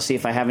of weeks. I'll see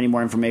if I have any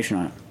more information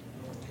on it.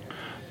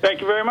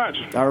 Thank you very much.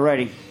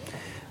 Alrighty.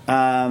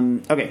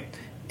 Okay,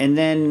 and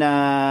then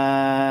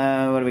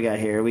what do we got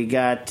here? We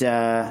got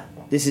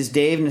this is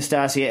Dave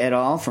Nastassia et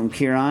al. From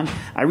Cuisine.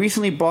 I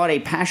recently bought a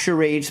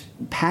pasture-raised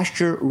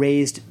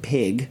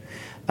pig.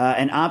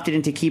 And opted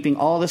into keeping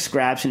all the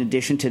scraps in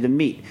addition to the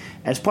meat.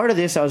 As part of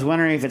this, I was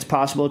wondering if it's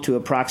possible to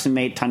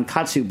approximate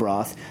tonkotsu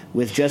broth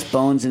with just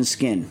bones and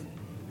skin.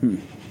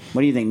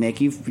 What do you think, Nick?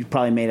 You've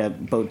probably made a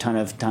boat ton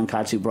of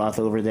tonkotsu broth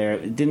over there.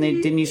 Didn't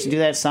you used to do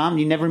that some?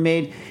 You never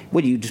made...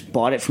 What, you just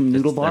bought it from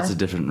Noodle Bar? That's a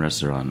different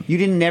restaurant.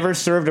 You never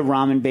served a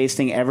ramen-based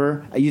thing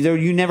ever?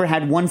 You never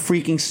had one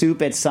freaking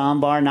soup at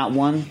Sambar, not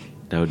one?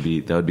 That would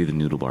be the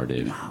Noodle Bar,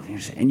 Dave. Oh,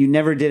 and you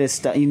never did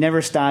you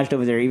never staged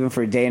over there even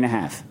for a day and a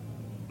half?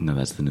 No,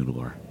 that's the Noodle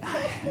Bar.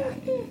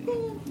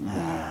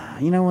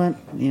 You know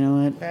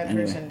what? Bad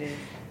person, dude.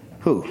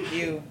 Who?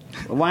 You.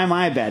 Why am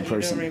I a bad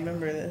person? You don't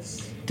remember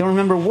this. Don't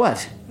remember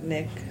what?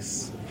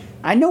 Nick's.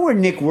 I know where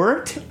Nick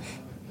worked.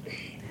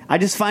 I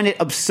just find it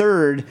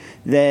absurd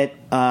that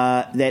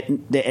at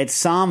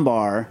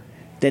Sambar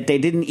that they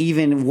didn't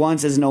even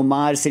once, as an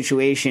homage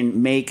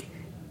situation, make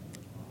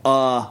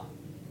a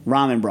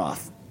ramen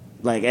broth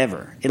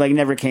ever. It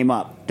never came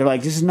up. They're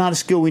like, this is not a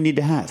skill we need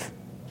to have.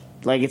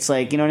 It's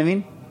you know what I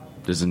mean?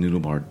 There's a Noodle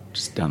Bar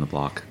just down the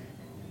block.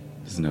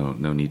 There's no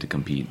need to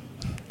compete.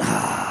 We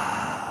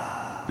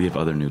have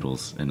other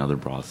noodles and other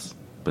broths,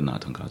 but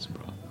not tonkotsu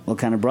broth. What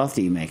kind of broth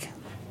do you make?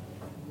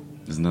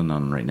 There's none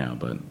on right now,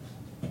 but...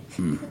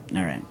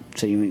 All right.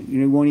 So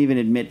you won't even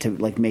admit to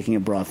making a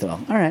broth at all.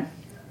 All right.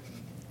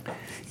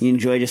 You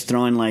enjoy just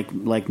throwing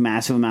like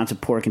massive amounts of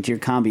pork into your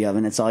combi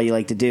oven. That's all you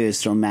like to do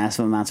is throw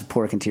massive amounts of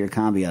pork into your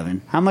combi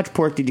oven. How much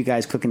pork did you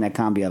guys cook in that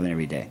combi oven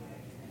every day?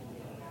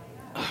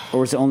 Or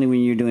was it only when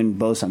you're doing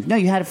bosoms? No,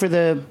 you had it for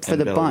the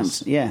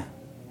buns. Yeah.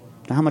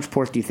 Now, how much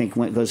pork do you think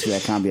goes through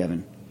that combi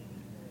oven?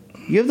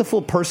 You have the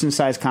full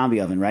person-sized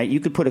combi oven, right? You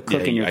could put a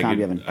cook in your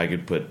combi oven. I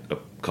could put a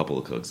couple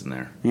of cooks in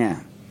there.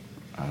 Yeah.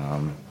 I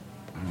don't know,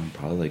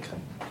 probably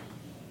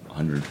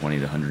 120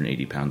 to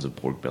 180 pounds of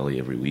pork belly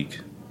every week.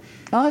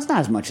 Oh, that's not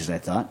as much as I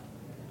thought.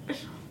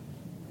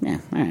 Yeah,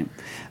 all right.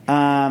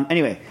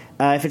 Anyway,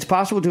 if it's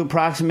possible to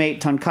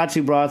approximate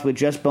tonkotsu broth with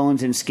just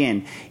bones and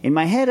skin. In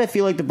my head, I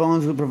feel like the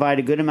bones would provide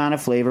a good amount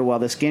of flavor, while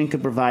the skin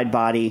could provide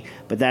body,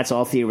 but that's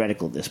all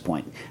theoretical at this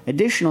point.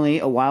 Additionally,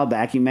 a while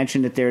back, you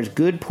mentioned that there's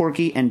good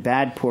porky and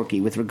bad porky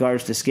with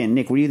regards to skin.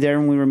 Nick, were you there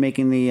when we were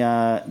making the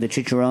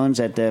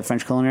chicharrones at the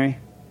French Culinary?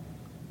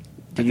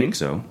 I think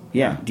so.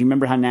 Yeah. Do you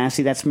remember how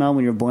nasty that smelled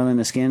when you were boiling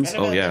the skins? What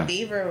about Oh, yeah. the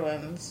beaver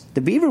ones?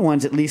 The beaver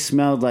ones at least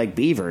smelled like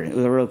beaver.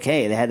 They were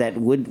okay. They had that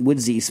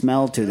woodsy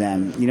smell to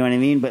them. You know what I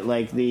mean? But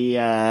like the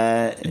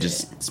It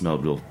just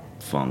smelled real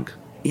funk.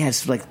 yeah,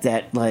 it's like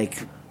that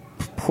like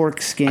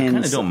pork skin. I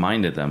kind of don't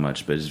mind it that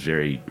much, but it's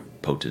very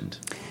potent.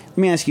 Let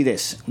me ask you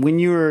this: when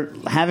you were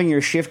having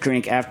your shift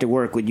drink after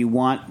work, would you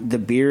want the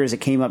beer as it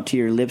came up to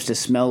your lips to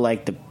smell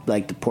like the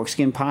pork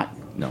skin pot?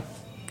 No.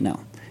 No,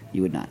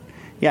 you would not.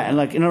 Yeah, and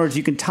like in other words,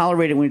 you can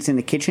tolerate it when it's in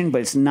the kitchen,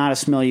 but it's not a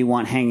smell you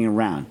want hanging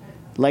around.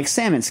 Like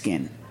salmon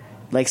skin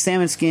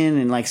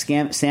and like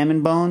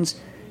salmon bones.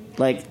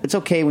 Like it's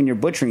okay when you're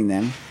butchering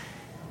them,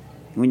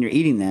 when you're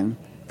eating them,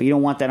 but you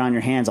don't want that on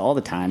your hands all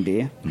the time, do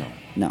you?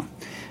 No.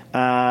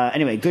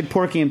 Anyway, good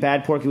porky and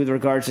bad porky with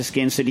regards to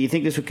skin. So do you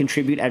think this would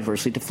contribute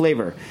adversely to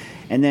flavor?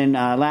 And then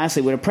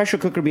lastly, would a pressure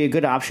cooker be a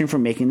good option for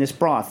making this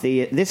broth?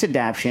 This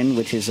adaptation,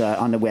 which is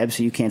on the web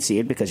so you can't see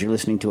it because you're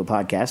listening to a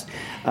podcast,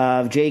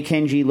 of J.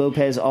 Kenji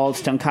Lopez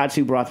Alt's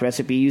tonkotsu broth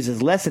recipe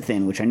uses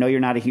lecithin, which I know you're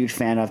not a huge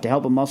fan of, to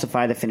help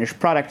emulsify the finished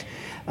product.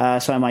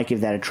 So I might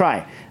give that a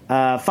try.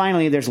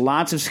 Finally, there's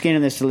lots of skin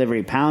in this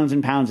delivery, pounds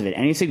and pounds of it.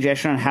 Any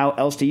suggestion on how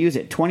else to use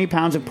it? 20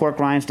 pounds of pork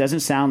rinds doesn't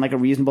sound like a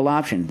reasonable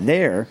option.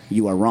 There,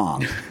 you are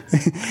wrong.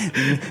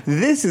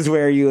 This is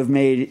where you have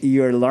made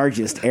your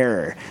largest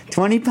error.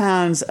 20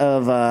 pounds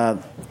of...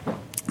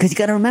 because you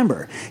got to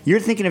remember, you're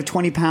thinking of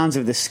 20 pounds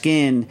of the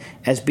skin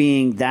as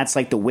being, that's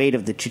like the weight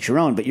of the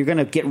chicharron, but you're going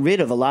to get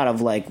rid of a lot of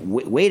like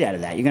weight out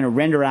of that. You're going to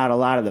render out a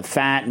lot of the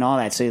fat and all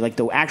that. So like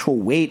the actual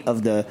weight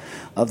of the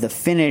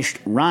finished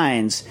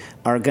rinds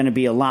are going to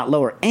be a lot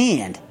lower.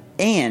 And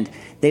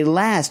they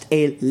last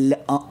a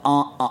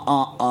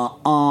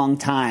long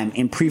time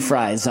in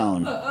pre-fry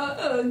zone.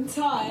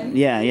 Time.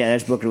 Yeah,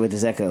 that's Booker with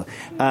his echo.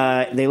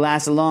 They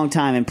last a long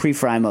time in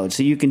pre-fry mode,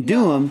 so you can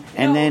do them,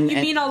 and then you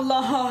mean a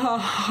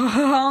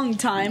long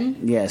time?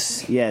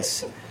 Yes.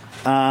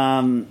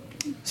 So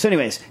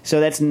anyways, so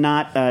that's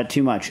not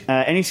too much.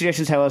 Any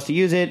suggestions how else to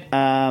use it?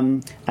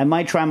 I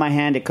might try my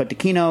hand at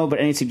cotechino, but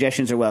any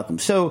suggestions are welcome.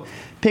 So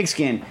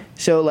pigskin.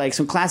 So like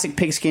some classic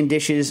pigskin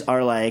dishes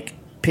are like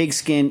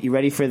pigskin. You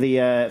ready for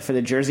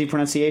the Jersey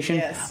pronunciation?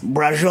 Yes.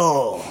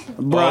 Brajol.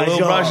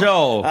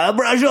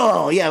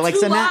 Yeah, like Too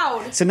so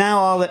loud.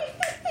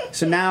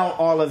 now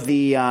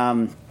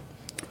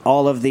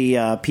all of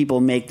the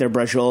people make their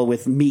brajol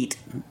with meat,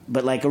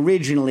 but like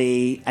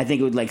originally, I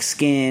think it would like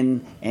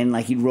skin and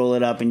like you'd roll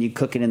it up and you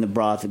cook it in the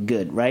broth.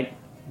 Good, right?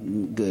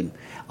 Good.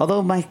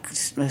 Although my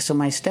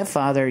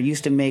stepfather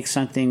used to make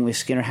something with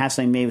skin or has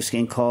something made with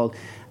skin called,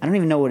 I don't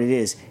even know what it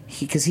is.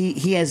 Because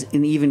he has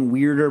an even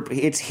weirder.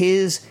 It's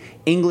his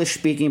English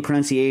speaking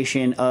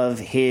pronunciation of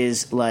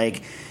his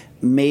like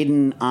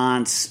maiden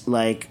aunt's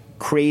like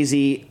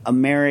crazy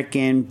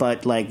American,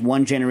 but like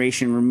one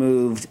generation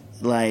removed,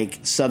 like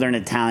Southern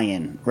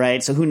Italian,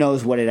 right? So who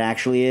knows what it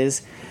actually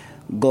is?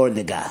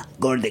 Gordiga.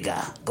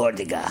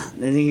 I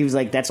think he was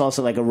like, that's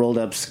also like a rolled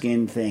up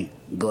skin thing.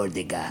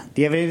 Gordiga.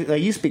 Do you have any,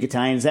 like, you speak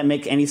Italian? Does that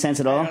make any sense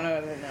at all? I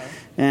don't know.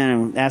 I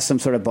don't know. Ask some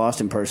sort of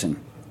Boston person.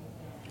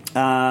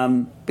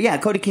 But yeah,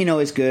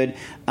 cotechino is good.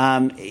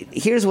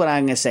 Here's what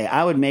I'm going to say.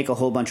 I would make a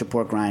whole bunch of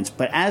pork rinds,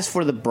 but as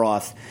for the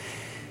broth,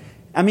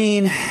 I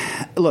mean,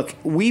 look,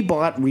 we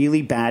bought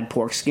really bad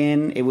pork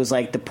skin. It was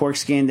like the pork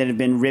skin that had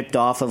been ripped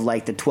off of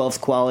like the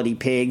 12th quality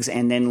pigs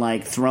and then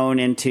like thrown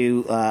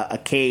into a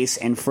case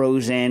and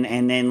frozen.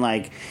 And then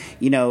like,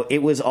 you know,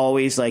 it was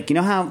always like, you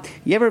know how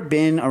you ever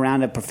been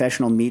around a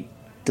professional meat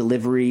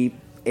delivery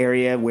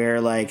area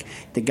where like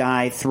the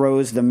guy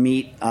throws the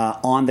meat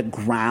on the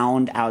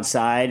ground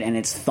outside and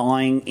it's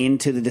thawing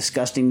into the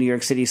disgusting New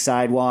York City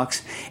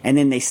sidewalks, and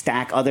then they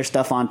stack other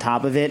stuff on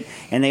top of it,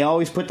 and they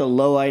always put the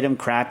low item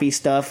crappy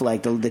stuff,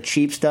 like the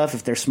cheap stuff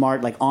if they're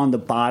smart, like on the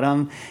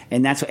bottom,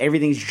 and that's what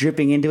everything's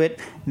dripping into it.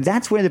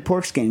 That's where the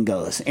pork skin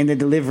goes in the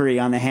delivery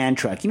on the hand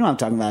truck. You know what I'm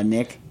talking about,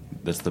 Nick?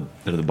 They're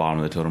the bottom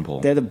of the totem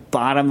pole. They're the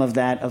bottom of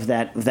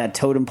that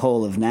totem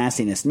pole of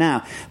nastiness.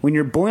 Now, when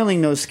you're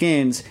boiling those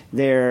skins,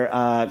 they're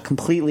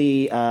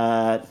completely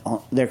nasty.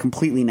 They're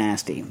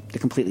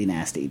completely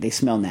nasty. They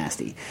smell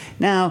nasty.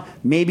 Now,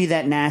 maybe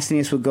that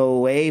nastiness would go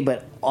away,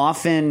 but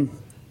often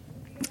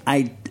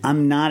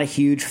I'm not a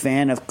huge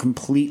fan of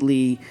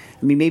completely.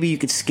 I mean, maybe you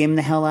could skim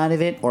the hell out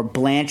of it or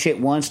blanch it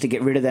once to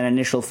get rid of that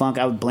initial funk.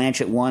 I would blanch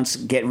it once,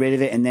 get rid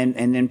of it, and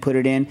then put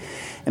it in.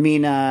 I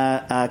mean,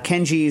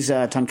 Kenji's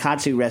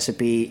tonkotsu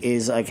recipe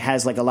is like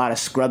has like a lot of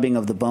scrubbing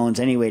of the bones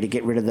anyway to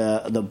get rid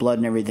of the blood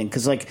and everything.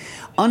 Because like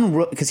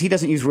because he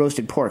doesn't use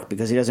roasted pork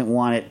because he doesn't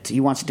want it. He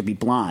wants it to be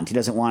blonde. He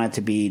doesn't want it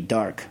to be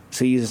dark,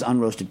 so he uses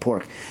unroasted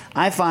pork.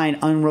 I find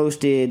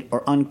unroasted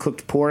or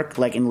uncooked pork,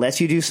 like unless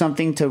you do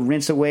something to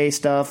rinse away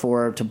stuff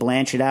or to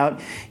blanch it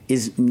out,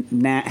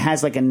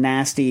 has like a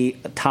nasty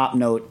top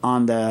note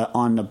on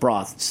the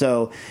broth.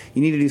 So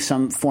you need to do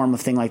some form of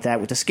thing like that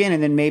with the skin,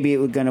 and then maybe it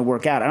was going to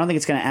work out. I don't think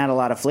it's going to add a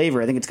lot of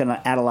flavor. I think it's going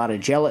to add a lot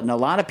of gelatin. A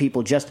lot of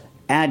people just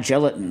add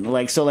gelatin.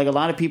 Like a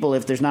lot of people,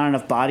 if there's not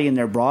enough body in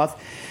their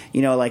broth,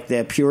 you know, like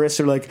the purists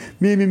are like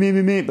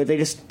me, but they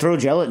just throw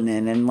gelatin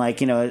in, and like,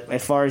 you know,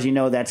 as far as you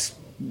know, that's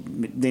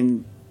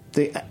then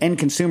the end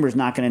consumer is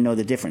not going to know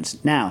the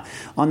difference. Now,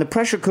 on the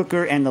pressure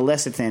cooker and the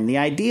lecithin, the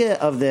idea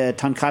of the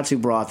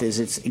tonkotsu broth is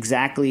it's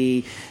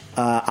exactly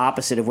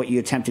opposite of what you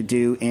attempt to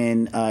do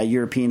in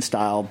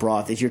European-style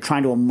broth, is you're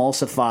trying to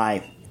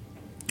emulsify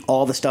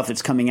all the stuff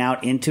that's coming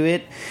out into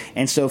it.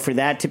 And so for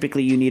that,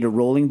 typically you need a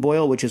rolling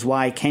boil, which is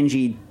why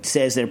Kenji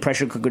says that a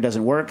pressure cooker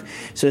doesn't work.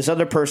 So this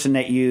other person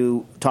that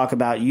you talk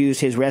about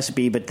used his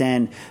recipe, but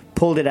then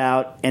pulled it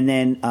out and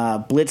then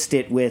blitzed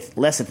it with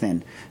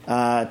lecithin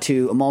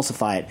to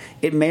emulsify it.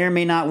 It may or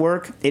may not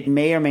work. It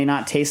may or may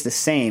not taste the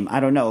same. I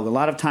don't know. A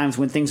lot of times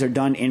when things are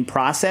done in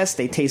process,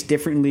 they taste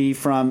differently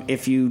from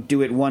if you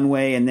do it one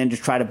way and then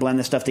just try to blend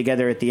the stuff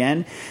together at the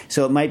end.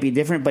 So it might be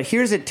different. But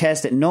here's a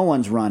test that no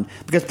one's run,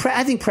 because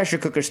I think pressure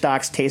cooker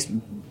stocks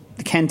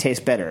can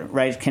taste better,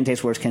 right? Can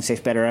taste worse, can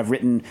taste better. I've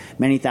written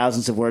many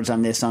thousands of words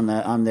on this on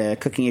the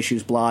Cooking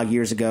Issues blog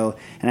years ago,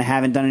 and I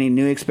haven't done any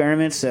new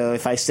experiments. So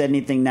if I said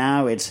anything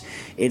now, it's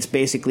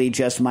basically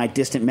just my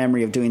distant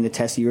memory of doing the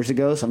test years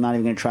ago. So I'm not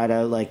even going to try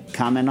to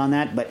comment on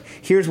that. But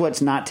here's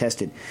what's not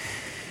tested.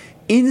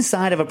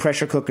 Inside of a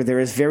pressure cooker, there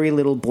is very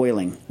little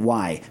boiling.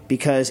 Why?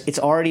 Because it's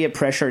already at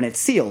pressure and it's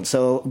sealed.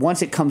 So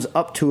once it comes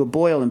up to a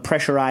boil and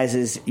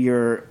pressurizes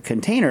your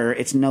container,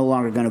 it's no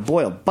longer going to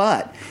boil.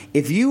 But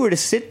if you were to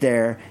sit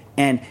there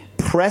and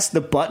press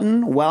the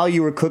button while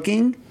you were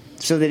cooking,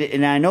 so that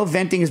and I know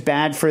venting is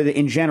bad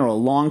in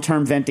general.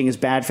 Long-term venting is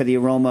bad for the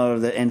aroma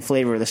and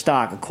flavor of the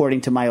stock,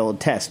 according to my old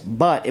test.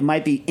 But it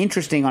might be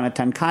interesting on a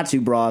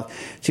tonkotsu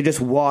broth to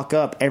just walk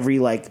up every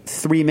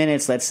 3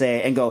 minutes, let's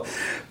say, and go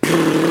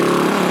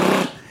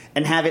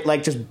and have it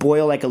just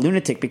boil like a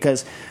lunatic,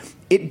 because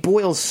it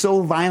boils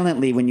so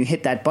violently when you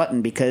hit that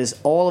button, because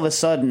all of a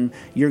sudden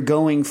you're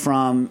going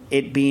from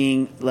it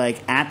being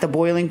at the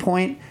boiling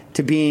point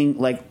to being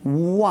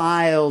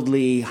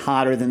wildly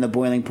hotter than the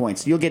boiling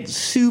points. You'll get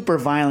super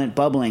violent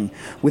bubbling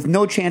with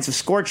no chance of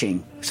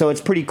scorching. So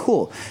it's pretty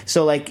cool.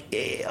 So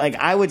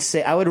I would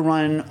say I would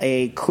run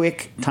a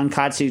quick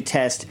tonkotsu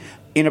test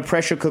in a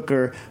pressure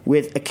cooker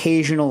with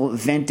occasional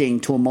venting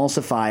to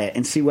emulsify it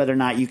and see whether or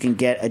not you can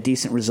get a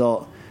decent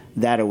result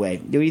that way.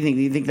 What do you think?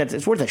 Do you think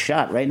it's worth a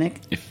shot, right, Nick?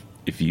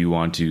 If you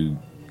want to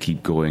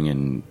keep going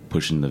and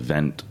pushing the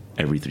vent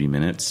every 3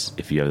 minutes,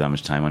 if you have that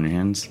much time on your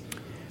hands.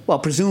 Well,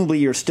 presumably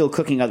you're still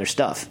cooking other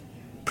stuff.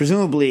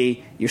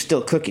 Presumably you're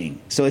still cooking.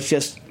 So it's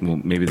just...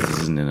 Well, maybe this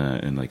isn't in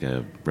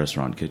a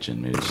restaurant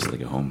kitchen. Maybe it's just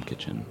a home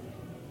kitchen.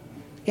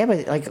 Yeah,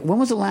 but when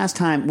was the last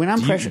time when I'm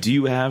do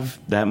you have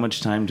that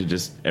much time to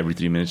just every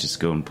 3 minutes just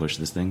go and push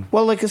this thing?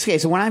 Well, okay,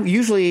 so when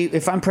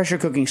if I'm pressure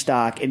cooking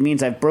stock, it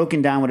means I've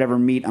broken down whatever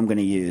meat I'm going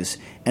to use,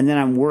 and then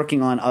I'm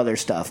working on other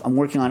stuff. I'm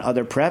working on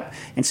other prep,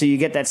 and so you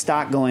get that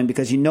stock going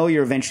because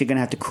you're eventually going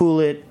to have to cool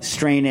it,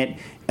 strain it,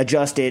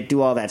 adjust it,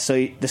 do all that.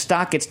 So the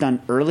stock gets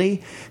done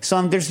early.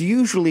 So there's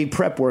usually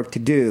prep work to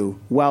do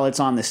while it's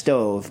on the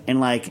stove.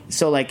 And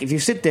if you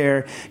sit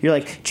there, you're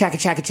chaka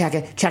chaka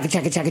chaka chaka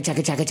chaka chaka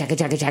chaka chaka chaka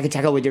chaka chaka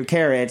chaka with your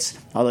carrots,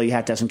 although you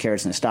have to have some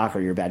carrots in the stock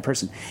or you're a bad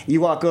person.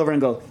 You walk over and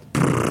go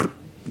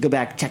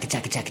back, chaka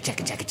chaka chaka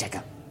chaka chaka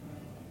chaka.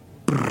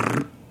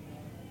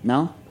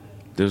 No?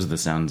 Those are the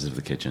sounds of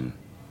the kitchen.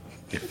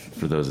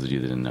 For those of you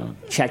that didn't know.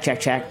 Check, check,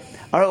 check.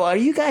 Were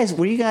you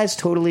guys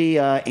totally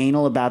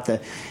anal about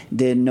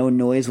the no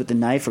noise with the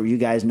knife, or were you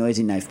guys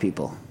noisy knife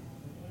people?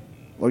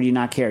 Or do you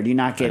not care? Do you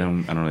not get? I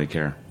don't really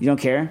care. You don't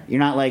care? You're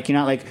not like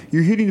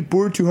you're hitting the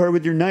board too hard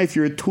with your knife.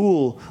 You're a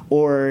tool,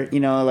 or if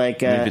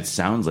it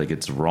sounds like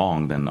it's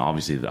wrong, then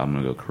obviously I'm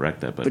gonna go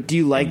correct that. But do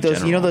you like those?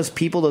 General, those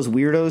people, those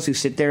weirdos who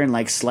sit there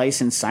and slice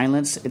in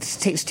silence. It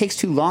takes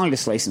too long to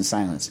slice in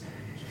silence.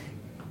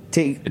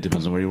 It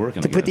depends on where you're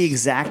working. To put the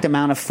exact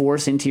amount of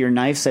force into your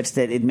knife such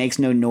that it makes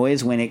no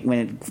noise when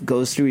it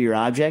goes through your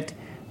object.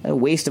 A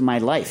waste of my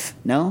life.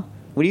 No?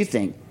 What do you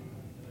think?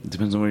 It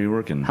depends on where you're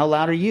working. How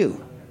loud are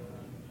you?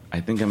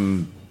 I think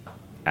I'm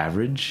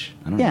average.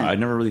 I don't know. I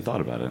never really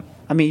thought about it.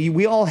 I mean,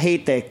 we all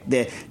hate the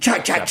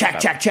check, check, check,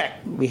 check, check.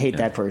 We hate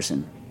that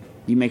person.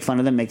 You make fun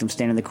of them, make them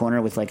stand in the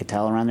corner with a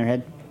towel around their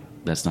head?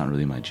 That's not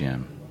really my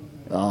jam.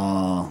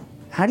 Oh.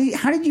 How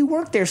did you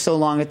work there so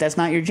long if that's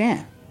not your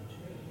jam?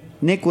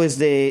 Nick was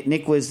the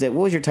what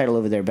was your title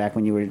over there back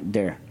when you were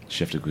there?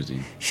 Chef de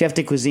cuisine. Chef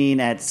de cuisine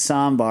at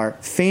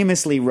Sambar,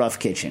 famously rough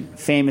kitchen.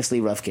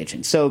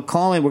 So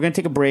call in. We're going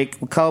to take a break.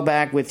 We'll call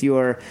back with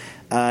your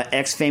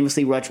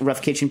ex-famously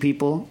rough kitchen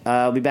people.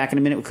 I'll be back in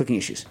a minute with cooking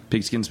issues.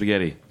 Pigskin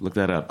spaghetti. Look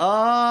that up.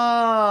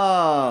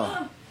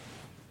 Oh.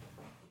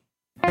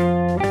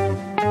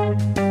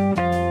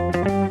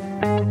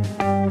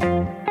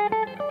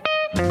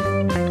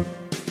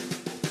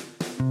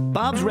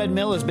 Bob's Red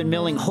Mill has been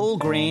milling whole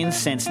grains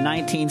since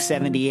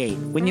 1978.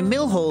 When you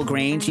mill whole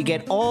grains, you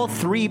get all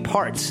three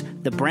parts: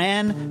 the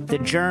bran, the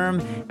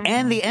germ,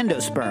 and the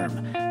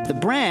endosperm. The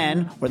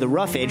bran, or the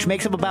roughage,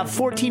 makes up about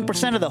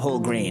 14% of the whole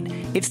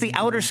grain. It's the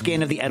outer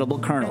skin of the edible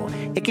kernel.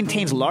 It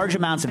contains large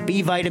amounts of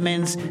B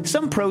vitamins,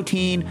 some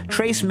protein,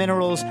 trace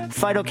minerals,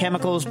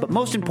 phytochemicals, but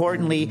most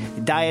importantly,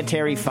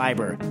 dietary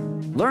fiber.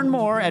 Learn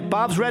more at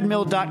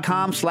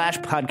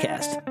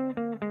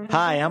bobsredmill.com/podcast.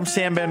 Hi, I'm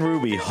Sam Ben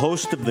Ruby,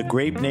 host of The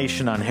Grape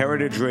Nation on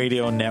Heritage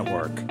Radio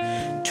Network.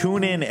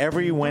 Tune in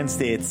every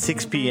Wednesday at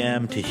 6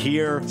 p.m. to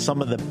hear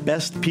some of the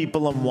best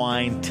people in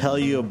wine tell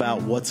you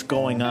about what's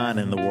going on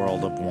in the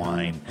world of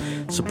wine.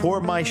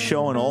 Support my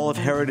show and all of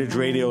Heritage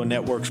Radio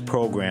Network's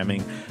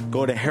programming.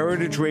 Go to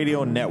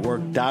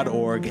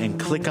heritageradionetwork.org and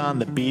click on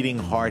the beating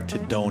heart to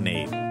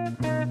donate.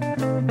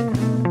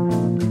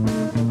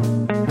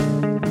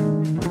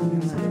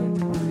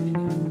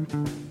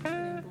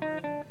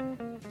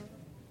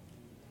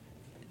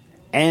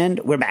 And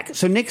we're back.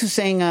 So Nick is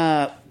saying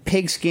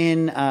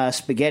pigskin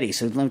spaghetti.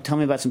 So tell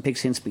me about some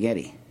pigskin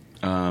spaghetti.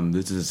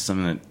 This is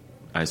something that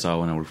I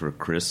saw when I worked for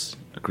Chris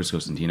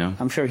Costantino.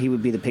 I'm sure he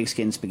would be the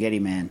pigskin spaghetti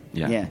man.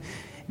 Yeah.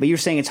 But you're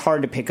saying it's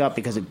hard to pick up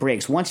because it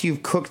breaks. Once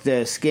you've cooked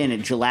the skin,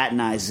 it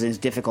gelatinizes and it's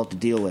difficult to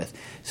deal with.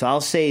 So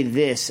I'll say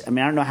this. I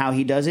mean, I don't know how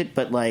he does it,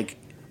 but like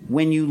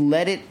when you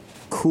let it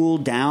cool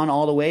down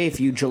all the way,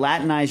 if you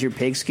gelatinize your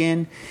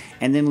pigskin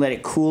and then let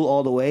it cool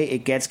all the way,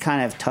 it gets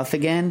kind of tough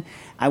again.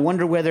 I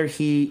wonder whether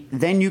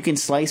then you can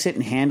slice it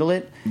and handle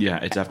it. Yeah,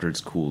 it's after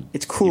it's cooled.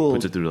 It's cooled. He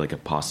puts it through like a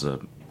pasta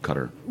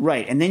cutter.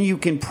 Right, and then you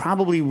can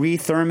probably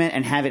retherm it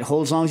and have it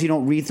hold as long as you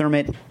don't retherm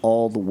it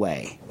all the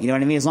way. You know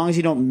what I mean? As long as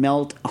you don't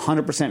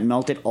 100%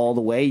 melt it all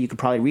the way, you could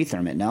probably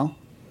retherm it, no?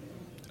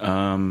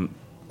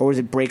 Or was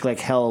it break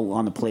like hell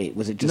on the plate?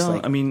 Was it just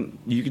I mean,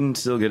 you can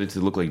still get it to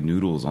look like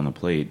noodles on the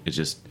plate. It's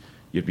just,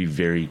 you have to be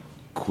very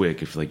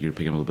quick if like you're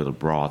picking a little bit of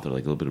broth or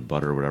like a little bit of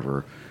butter or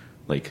whatever.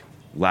 Like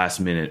last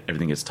minute,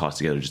 everything gets tossed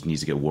together. It just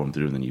needs to get warmed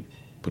through, and then you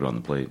put it on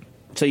the plate.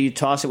 So you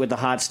toss it with the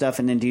hot stuff,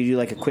 and then do you do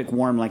like a quick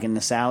warm, like in the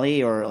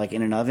Sally, or like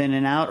in an oven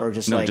and out, or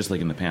just no, just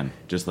like in the pan,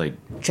 just like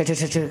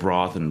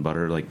broth and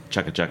butter, like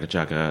chaka chaka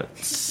chaka.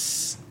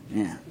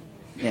 Yeah.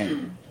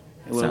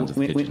 Sounds of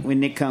the Kitchen. When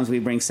Nick comes, we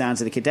bring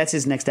Sounds of the Kitchen. That's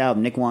his next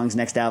album, Nick Wong's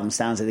next album,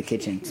 Sounds of the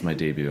Kitchen. It's my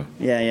debut.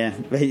 Yeah.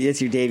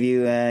 It's your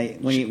debut.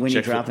 When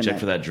you dropping check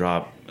for that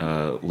drop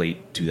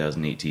late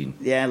 2018.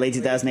 Yeah, late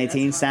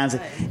 2018. Sounds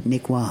of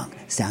Nick Wong,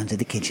 Sounds of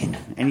the Kitchen,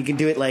 and you can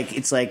do it like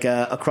it's like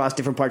across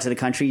different parts of the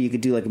country. You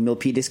could do like a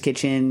Milpitas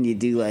kitchen. You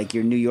do like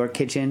your New York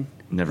kitchen.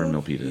 Never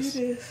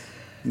Milpitas.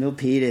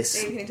 Milpitas.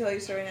 Dave, can you tell your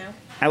story now?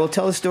 I will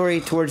tell the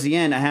story towards the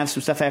end. I have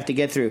some stuff I have to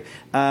get through.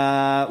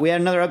 We had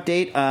another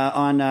update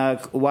on a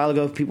while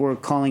ago. People were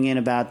calling in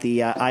about the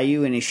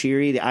ayu and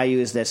ishiri. The ayu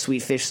is the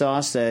sweet fish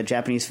sauce, the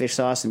Japanese fish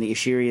sauce, and the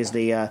ishiri is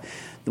the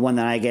one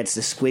that I get. It's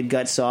the squid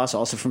gut sauce,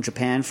 also from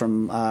Japan,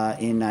 from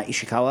in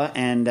Ishikawa,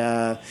 and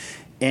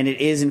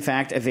it is in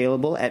fact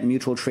available at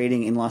Mutual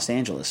Trading in Los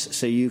Angeles.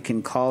 So you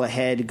can call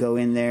ahead, go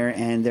in there,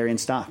 and they're in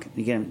stock.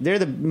 You get them.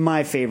 They're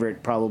my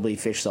favorite probably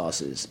fish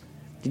sauces.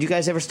 Did you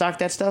guys ever stock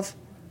that stuff?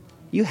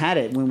 You had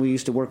it when we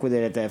used to work with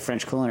it at the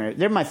French Culinary.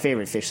 They're my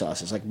favorite fish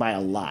sauces, like by a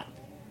lot.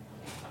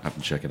 I have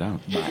to check it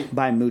out.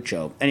 By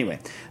mucho. Anyway.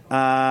 All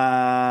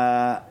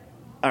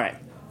right.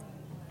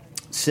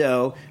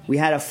 So we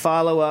had a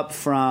follow-up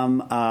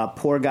from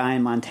Poor Guy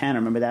in Montana.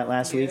 Remember that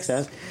last week?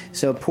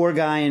 So Poor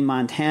Guy in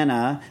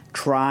Montana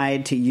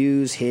tried to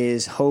use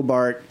his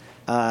Hobart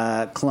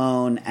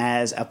clone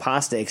as a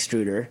pasta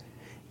extruder.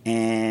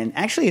 And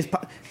actually,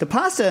 the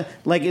pasta,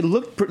 like, it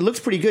looks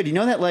pretty good. You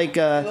know that, like...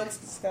 it looks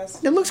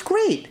disgusting. It looks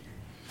great.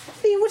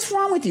 Hey, what's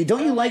wrong with you?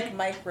 Don't you like...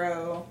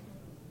 micro?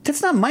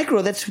 That's not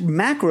micro. That's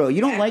macro.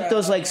 You don't like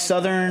those, like,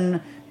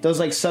 southern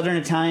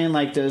Italian,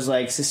 like, those,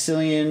 like,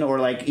 Sicilian or,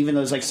 like, even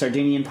those, like,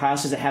 Sardinian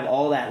pastas that have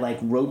all that, like,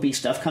 ropey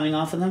stuff coming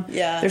off of them?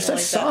 Yeah. They're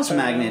such sauce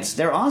magnets.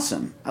 They're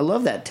awesome. I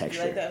love that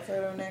texture. You like that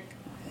photo, Nick?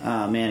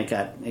 Oh man, I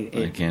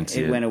can't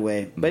see it went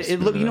away. But you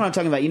know what I'm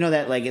talking about. You know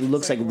that like it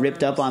looks like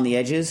ripped up on the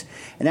edges,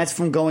 and that's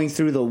from going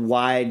through the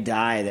wide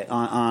dye that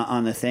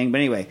on the thing. But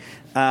anyway,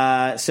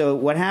 so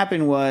what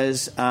happened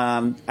was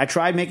I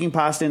tried making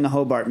pasta in the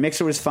Hobart.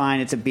 Mixer was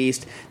fine. It's a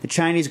beast. The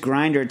Chinese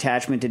grinder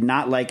attachment did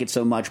not like it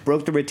so much.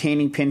 Broke the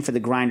retaining pin for the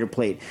grinder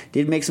plate.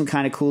 Did make some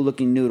kind of cool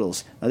looking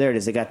noodles. Oh, there it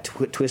is. They got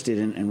twisted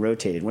and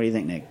rotated. What do you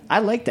think, Nick? I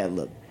like that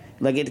look.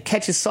 Like it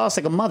catches sauce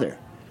like a mother.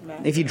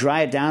 If you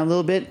dry it down a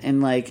little bit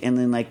and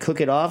then cook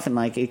it off and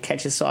like it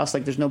catches sauce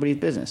like there's nobody's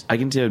business. I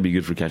can tell it'd be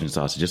good for catching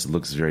sauce. It just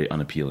looks very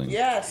unappealing.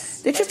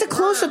 Yes, it's just a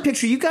close-up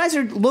picture. You guys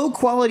are low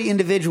quality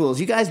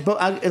individuals. You guys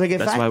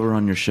that's why we're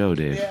on your show,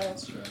 Dave. Yeah,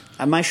 that's true.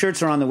 My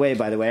shirts are on the way,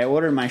 by the way. I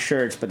ordered my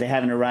shirts, but they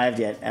haven't arrived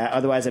yet.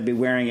 Otherwise, I'd be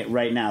wearing it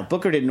right now.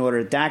 Booker didn't order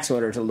it. Dax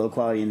ordered a low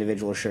quality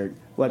individual shirt.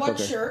 What Booker?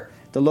 Shirt?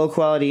 The low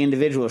quality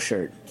individual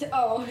shirt.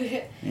 Oh,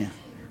 yeah.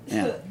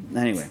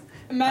 Anyway,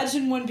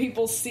 imagine when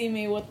people see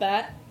me with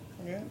that.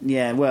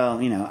 Yeah, well,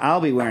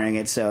 I'll be wearing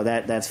it, so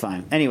that's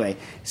fine. Anyway,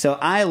 so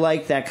I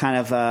like that kind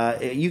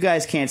of... you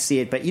guys can't see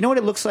it, but you know what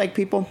it looks like,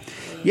 people?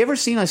 You ever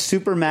seen a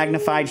super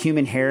magnified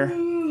human hair?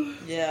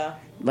 Yeah.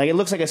 Like, it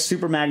looks like a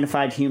super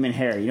magnified human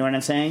hair. You know what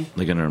I'm saying?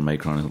 Like under a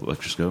micron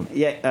electroscope?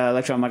 Yeah,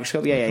 electron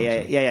microscope. Yeah.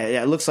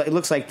 It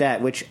looks like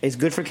that, which is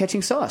good for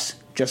catching sauce,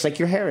 just like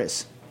your hair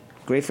is.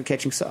 Great for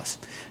catching sauce.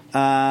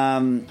 All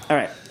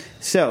right.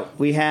 So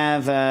we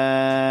have,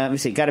 let me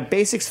see, got a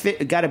basic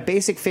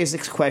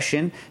physics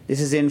question. This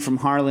is in from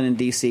Harlan in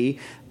D.C.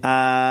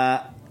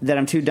 that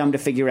I'm too dumb to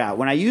figure out.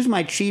 When I use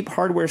my cheap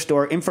hardware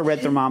store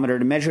infrared thermometer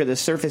to measure the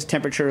surface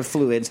temperature of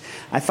fluids,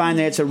 I find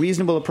that it's a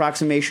reasonable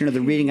approximation of the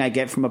reading I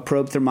get from a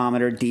probe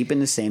thermometer deep in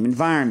the same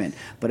environment,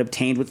 but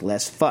obtained with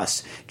less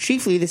fuss.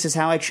 Chiefly, this is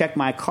how I check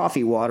my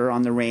coffee water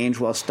on the range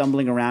while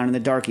stumbling around in the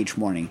dark each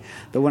morning.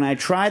 But when I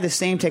try the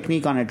same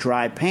technique on a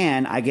dry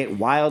pan, I get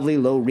wildly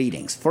low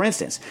readings. For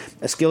instance,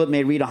 a skillet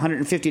may read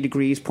 150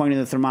 degrees, pointing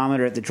the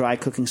thermometer at the dry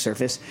cooking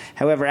surface.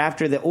 However,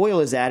 after the oil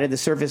is added, the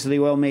surface of the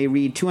oil may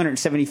read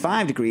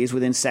 275 degrees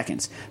within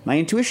seconds. My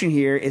intuition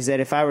here is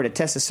that if I were to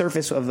test the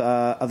surface of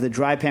the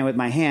dry pan with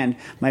my hand,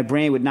 my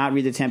brain would not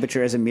read the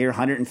temperature as a mere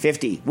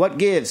 150. What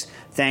gives?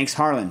 Thanks,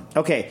 Harlan.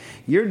 Okay,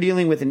 you're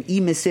dealing with an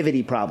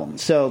emissivity problem.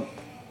 So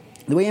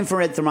the way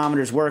infrared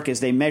thermometers work is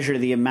they measure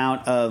the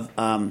amount of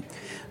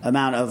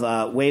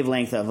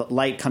wavelength of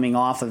light coming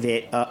off of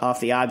it,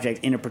 off the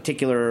object in a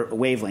particular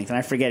wavelength. And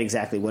I forget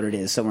exactly what it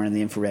is, somewhere in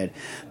the infrared.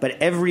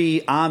 But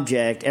every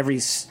object,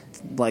 every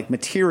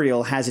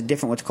material has a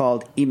different what's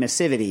called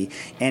emissivity,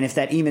 and if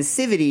that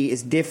emissivity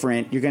is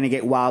different, you're going to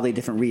get wildly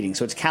different readings.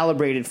 So it's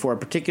calibrated for a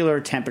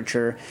particular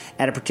temperature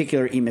at a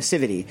particular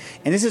emissivity,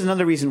 and this is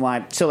another reason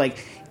why. So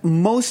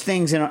most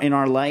things in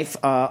our life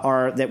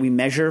are that we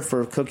measure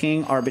for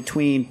cooking are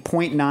between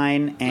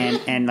 0.9 and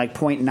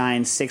 0.96,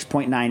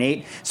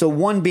 0.98. So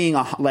one being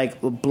a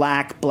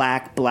black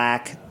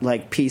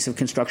piece of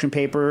construction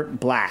paper,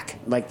 black,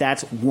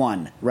 that's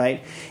 1,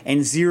 right?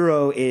 And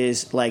 0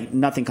 is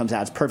nothing comes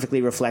out. It's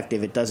perfectly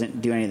reflective. It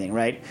doesn't do anything,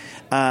 right?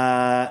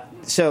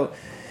 So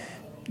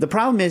the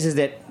problem is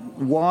that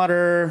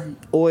water,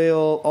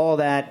 oil, all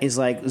that is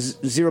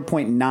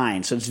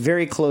 0.9, so it's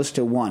very close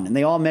to 1. And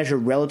they all measure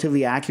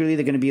relatively accurately.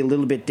 They're going to be a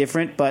little bit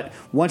different, but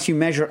once you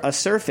measure a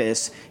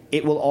surface,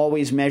 it will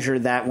always measure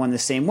that one the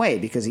same way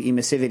because the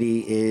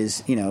emissivity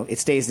is, it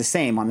stays the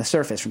same on the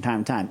surface from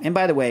time to time. And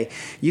by the way,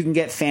 you can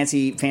get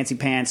fancy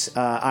pants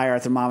IR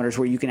thermometers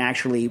where you can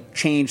actually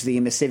change the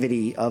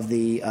emissivity of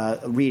the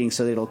reading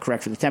so that it'll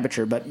correct for the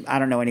temperature, but I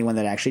don't know anyone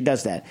that actually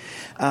does that.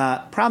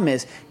 Problem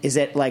is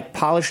that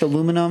polished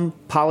aluminum,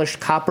 polished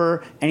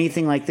copper,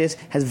 anything like this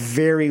has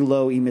very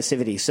low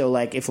emissivity. So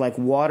if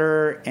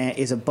water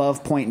is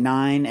above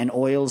 0.9 and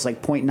oil is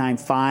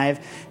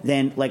 0.95,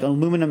 then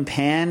aluminum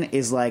pan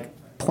is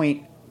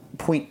 0.2,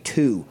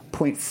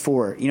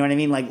 0.4, you know what I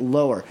mean?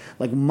 Lower,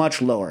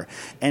 much lower.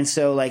 And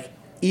so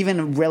even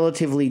a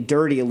relatively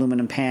dirty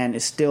aluminum pan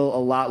is still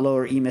a lot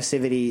lower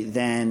emissivity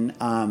than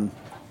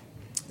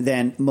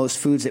most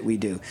foods that we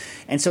do.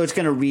 And so it's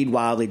going to read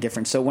wildly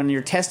different. So when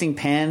you're testing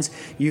pans,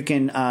 you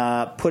can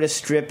put a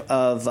strip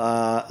of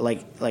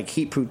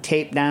heat-proof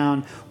tape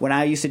down. When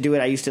I used to do it,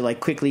 I used to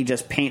quickly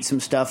just paint some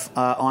stuff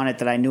on it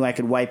that I knew I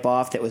could wipe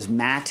off that was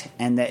matte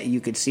and that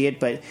you could see it,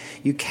 but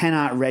you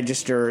cannot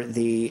register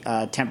the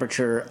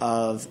temperature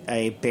of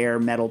a bare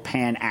metal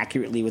pan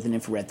accurately with an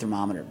infrared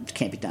thermometer. It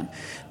can't be done.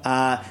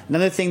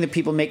 Another thing that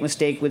people make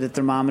mistake with a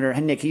thermometer,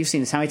 and Nick, you've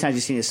seen this. How many times have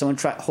you seen this? Someone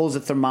holds a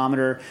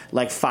thermometer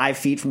 5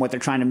 feet from what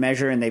they're trying to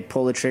measure, and they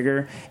pull the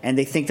trigger, and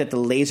they think that the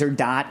laser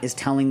dot is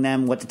telling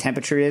them what the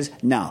temperature is.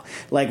 No.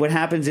 What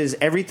happens is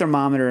every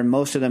thermometer, and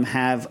most of them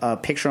have a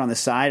picture on the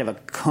side of a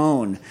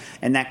cone,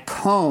 and that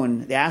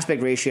cone, the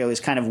aspect ratio is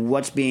kind of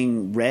what's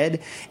being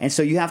read, and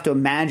so you have to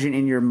imagine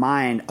in your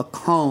mind a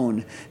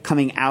cone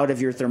coming out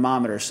of your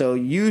thermometer. So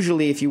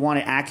usually if you want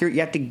it accurate, you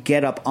have to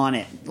get up on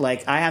it.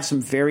 I have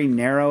some very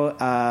narrow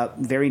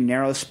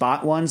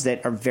spot ones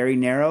that are very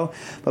narrow,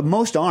 but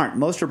most aren't.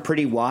 Most are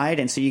pretty wide,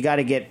 and so you got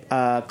to get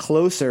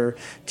closer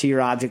to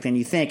your object than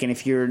you think. And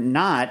if you're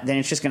not, then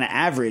it's just going to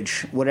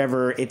average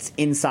whatever it's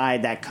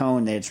inside that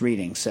cone that it's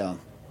reading. So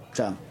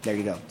there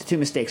you go. The 2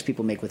 mistakes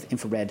people make with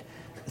infrared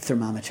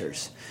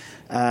thermometers.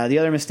 The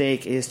other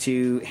mistake is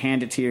to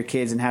hand it to your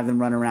kids and have them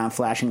run around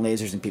flashing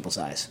lasers in people's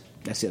eyes.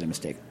 That's the other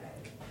mistake.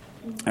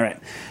 All right.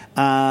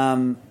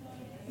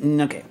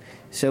 Okay.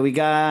 So we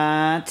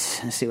got,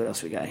 let's see what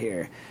else we got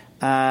here.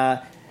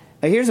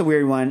 Here's a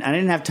weird one. I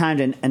didn't have time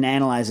to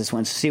analyze this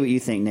one, so see what you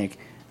think, Nick.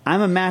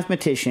 I'm a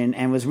mathematician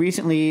and was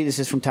recently, this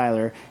is from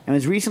Tyler, and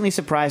was recently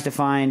surprised to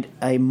find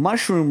a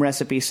mushroom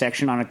recipe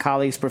section on a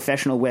colleague's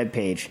professional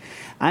webpage.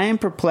 I am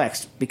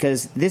perplexed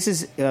because this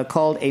is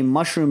called a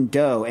mushroom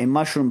dough, a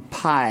mushroom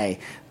pie,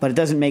 but it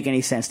doesn't make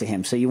any sense to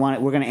him. So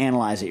we're going to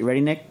analyze it. You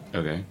ready, Nick?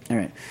 Okay. All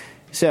right.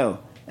 So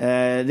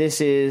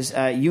this is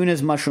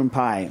Yuna's mushroom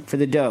pie. For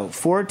the dough,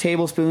 4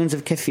 tablespoons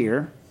of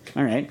kefir.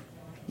 All right.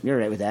 You're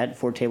all right with that.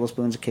 4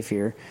 tablespoons of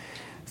kefir.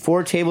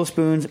 4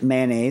 tablespoons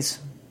mayonnaise.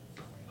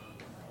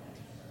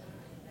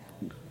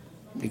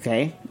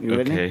 Okay, you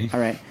with me? All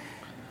right.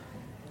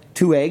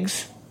 2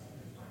 eggs.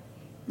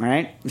 All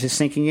right, just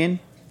sinking in.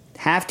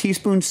 Half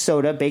teaspoon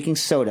soda, baking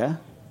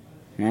soda.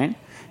 All right.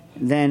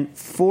 Then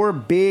 4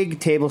 big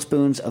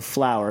tablespoons of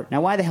flour.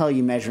 Now, why the hell are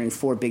you measuring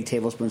 4 big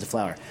tablespoons of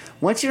flour?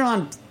 Once you're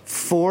on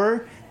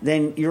 4,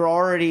 then you're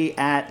already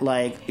at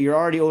you're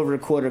already over a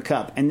quarter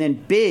cup. And then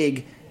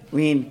big, I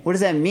mean, what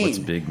does that mean? What's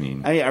big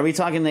mean? Are we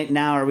talking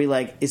now? Are we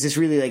is this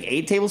really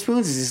 8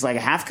 tablespoons? Is this a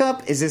half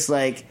cup? Is this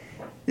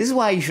This is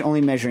why you should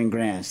only measure in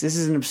grams. This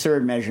is an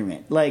absurd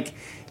measurement. Like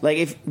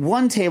if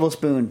 1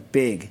 tablespoon,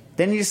 big,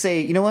 then you just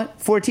say, you know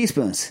what, 4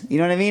 teaspoons. You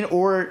know what I mean?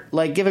 Or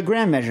like give a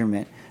gram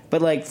measurement.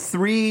 But like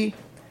 4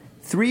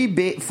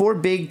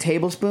 big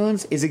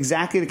tablespoons is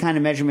exactly the kind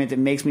of measurement that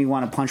makes me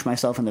want to punch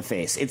myself in the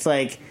face. It's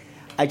like,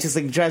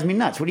 it drives me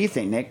nuts. What do you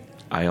think, Nick?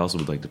 I also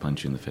would like to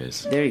punch you in the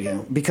face. There you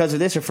go. Because of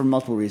this or for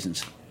multiple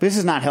reasons. This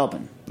is not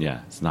helping.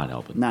 Yeah, it's not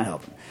helping. Not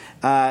helping.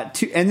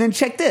 And then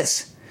check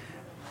this.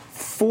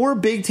 4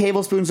 big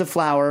tablespoons of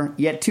flour,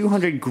 yet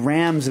 200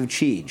 grams of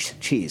cheese,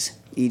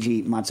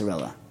 e.g.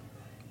 mozzarella.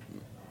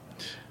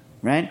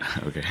 Right?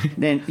 Okay.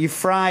 Then you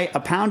fry a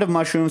pound of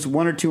mushrooms,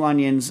 1 or 2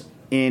 onions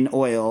in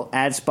oil,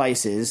 add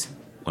spices.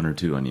 1 or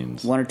 2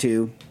 onions. 1 or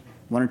 2.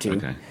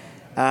 Okay.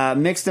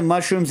 Mix the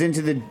mushrooms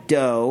into the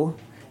dough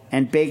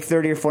and bake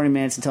 30 or 40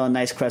 minutes until a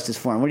nice crust is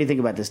formed. What do you think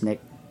about this,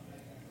 Nick?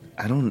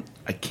 I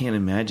can't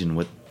imagine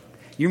what...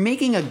 You're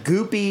making a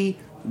goopy,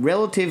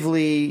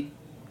 relatively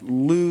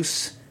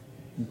loose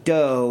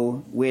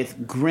dough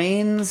with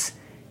grains,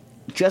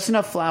 just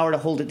enough flour to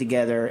hold it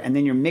together, and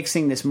then you're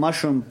mixing this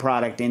mushroom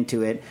product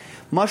into it.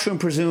 Mushroom,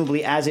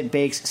 presumably, as it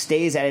bakes,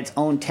 stays at its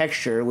own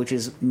texture, which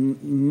is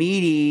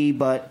meaty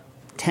but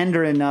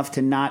tender enough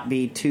to not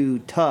be too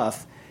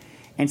tough.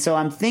 And so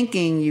I'm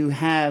thinking you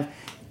have...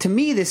 To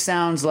me, this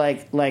sounds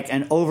like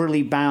an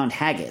overly bound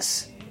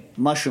haggis,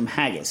 mushroom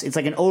haggis. It's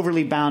like an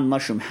overly bound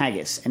mushroom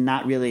haggis and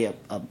not really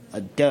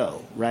a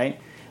dough, right?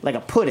 Like a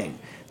pudding.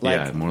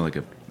 More like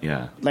a...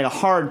 Yeah. Like a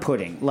hard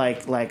pudding,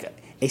 like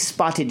a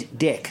spotted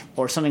dick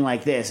or something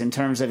like this in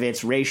terms of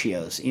its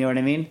ratios. You know what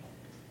I mean?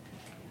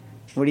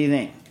 What do you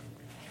think?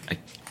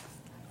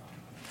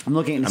 I'm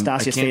looking at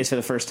Nastassia's face for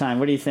the first time.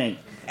 What do you think?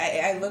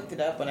 I looked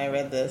it up when I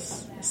read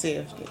this, see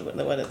what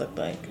it looked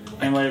like.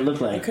 And what it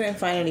looked like. I couldn't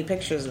find any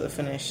pictures of the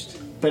finished.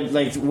 But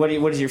like, what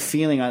is your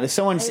feeling on it?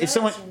 It's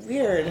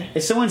weird.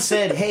 If someone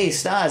said, "Hey,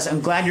 Stas,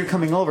 I'm glad you're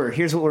coming over.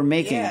 Here's what we're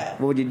making,"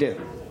 what would you do?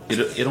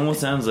 It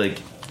almost sounds like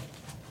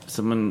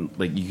someone,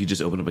 like, you could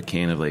just open up a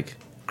can of like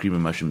cream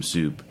and mushroom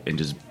soup and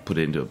just put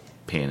it into a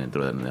pan and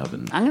throw that in the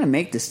oven. I'm gonna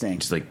make this thing.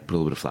 Just like put a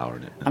little bit of flour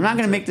in it. I'm not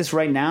gonna make this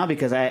right now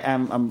because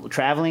I'm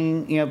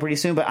traveling, pretty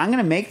soon. But I'm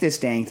gonna make this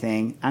dang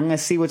thing. I'm gonna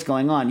see what's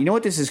going on. You know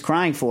what this is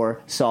crying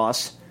for?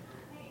 Sauce.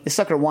 This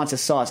sucker wants a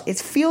sauce. It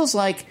feels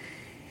like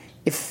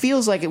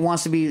it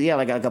wants to be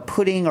like a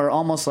pudding or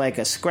almost like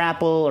a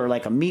scrapple or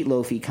like a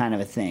meatloafy kind of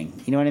a thing.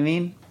 You know what I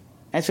mean?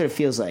 That's what it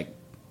feels like.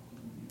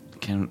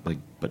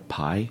 But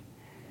pie.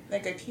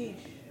 Like a quiche.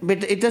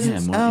 But it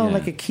doesn't...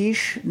 like a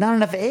quiche? Not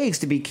enough eggs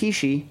to be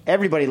quiche-y.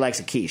 Everybody likes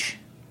a quiche.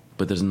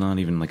 But there's not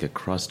even like a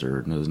crust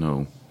or there's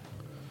no...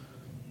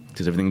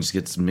 Because everything just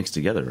gets mixed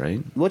together,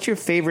 right? What's your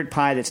favorite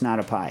pie that's not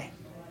a pie?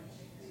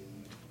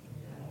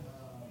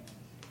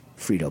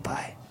 Frito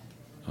pie.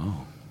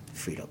 Oh.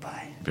 Frito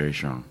pie. Very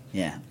strong.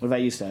 Yeah. What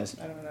about you, Stas?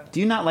 I don't know. Do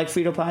you not like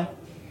Frito pie?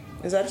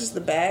 Is that just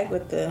the bag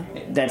with the...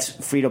 That's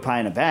Frito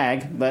pie in a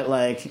bag, but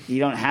like you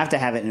don't have to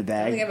have it in a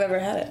bag. I don't think I've ever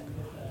had it.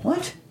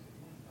 What?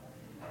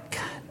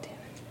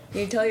 Can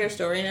you tell your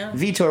story now?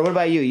 Vitor, what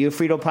about you? You a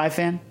Frito pie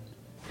fan?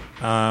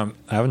 I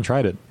haven't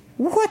tried it.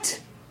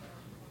 What?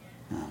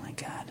 Oh, my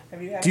God.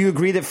 Do you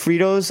agree that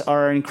Fritos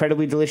are an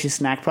incredibly delicious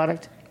snack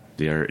product?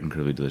 They are an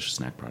incredibly delicious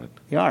snack product.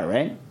 They are,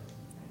 right?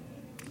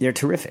 They're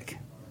terrific.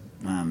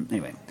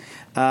 Anyway.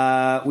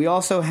 We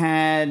also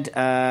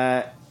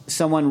had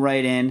someone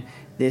write in.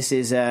 This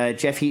is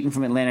Jeff Heaton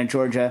from Atlanta,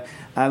 Georgia.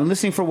 I've been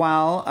listening for a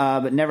while,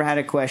 but never had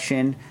a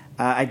question.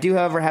 I do,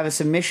 however, have a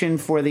submission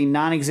for the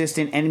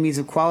non-existent Enemies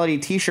of Quality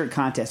T-shirt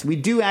contest. We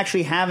do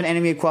actually have an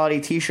Enemy of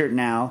Quality T-shirt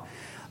now,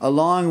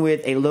 along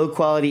with a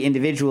low-quality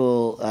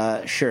individual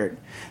shirt.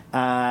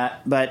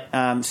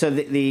 So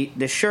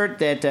the shirt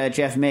that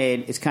Jeff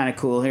made is kind of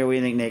cool. Here, what do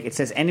you think, Nick? It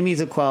says Enemies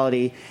of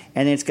Quality,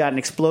 and then it's got an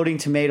exploding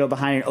tomato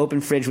behind an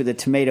open fridge with a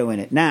tomato in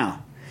it.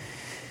 Now,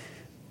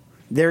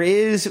 there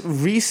is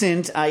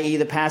recent, i.e.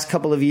 the past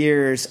couple of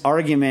years,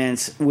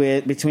 arguments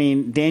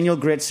between Daniel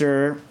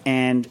Gritzer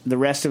and the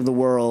rest of the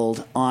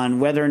world on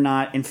whether or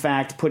not, in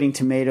fact, putting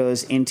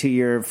tomatoes into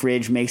your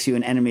fridge makes you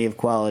an enemy of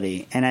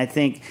quality. And I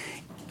think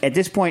at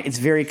this point it's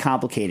very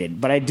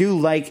complicated. But I do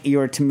like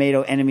your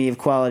tomato enemy of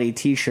quality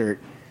T-shirt.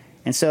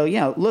 And so,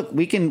 look,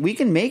 we can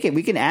make it.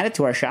 We can add it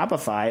to our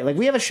Shopify. Like,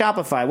 we have a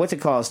Shopify. What's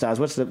it called, Stas?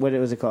 What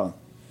was it called?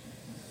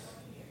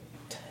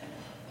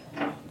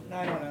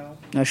 I don't know.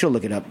 No, she'll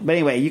look it up. But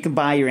anyway, you can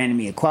buy your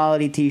Enemy of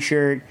Quality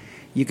T-shirt.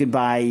 You could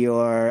buy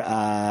your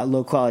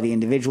low-quality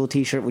individual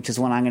T-shirt, which is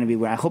one I'm going to be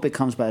wearing. I hope it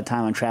comes by the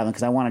time I'm traveling,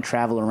 because I want to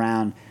travel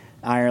around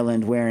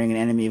Ireland wearing an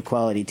Enemy of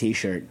Quality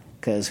T-shirt,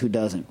 because who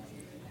doesn't?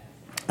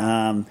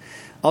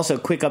 Also,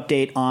 quick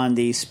update on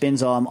the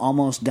Spinzall. I'm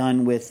almost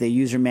done with the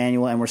user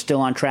manual, and we're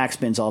still on track,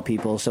 Spinzall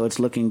people, so it's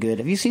looking good.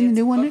 Have you seen the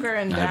new one?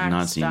 I have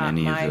not seen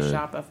any of the...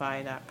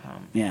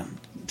 Shopify.com. Yeah,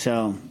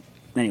 so...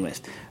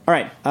 Anyways, all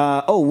right.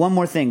 One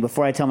more thing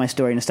before I tell my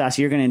story, Nastassia,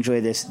 you're going to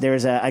enjoy this.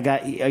 There's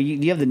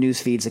you have the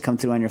news feeds that come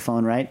through on your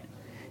phone, right?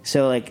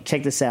 So, like,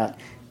 check this out.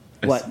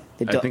 What?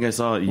 I think I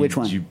saw it. Which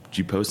one? Did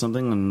you post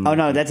something? Oh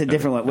no, that's a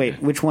different one. Wait,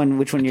 okay. which one?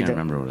 Which one? I can't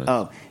remember what it is.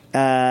 Oh,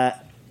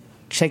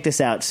 check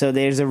this out. So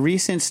there's a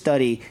recent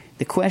study.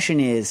 The question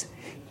is,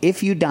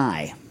 if you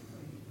die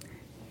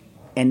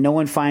and no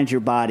one finds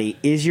your body,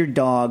 is your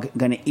dog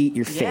going to eat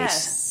your face?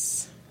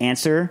 Yes.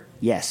 Answer,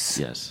 yes.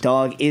 Yes.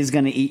 Dog is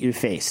going to eat your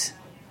face.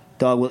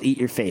 Dog will eat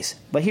your face.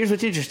 But here's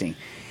what's interesting.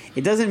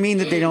 It doesn't mean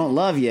that they don't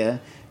love you,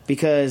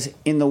 because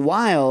in the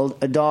wild,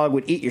 a dog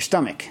would eat your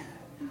stomach.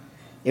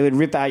 It would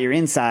rip out your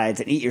insides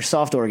and eat your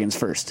soft organs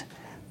first.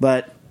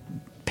 But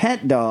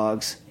pet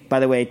dogs, by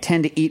the way,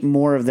 tend to eat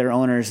more of their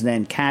owners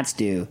than cats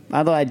do.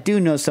 Although I do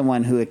know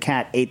someone who a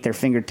cat ate their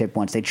fingertip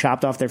once. They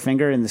chopped off their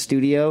finger in the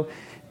studio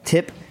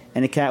tip,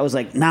 and the cat was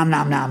like, nom,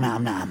 nom, nom,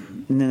 nom,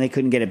 nom. And then they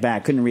couldn't get it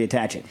back, couldn't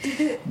reattach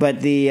it.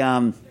 But the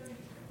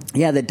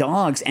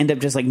dogs end up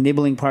just like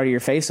nibbling part of your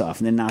face off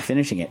and then not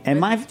finishing it. And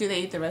do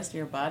they eat the rest of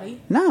your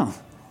body? No.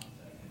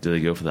 Do they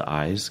go for the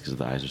eyes because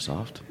the eyes are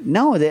soft?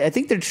 No, I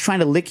think they're just trying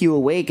to lick you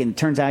awake, and it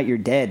turns out you're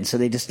dead. So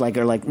they just like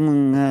are like,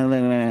 and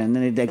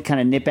then they kind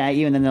of nip at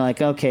you, and then they're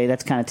like, okay,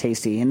 that's kind of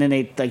tasty, and then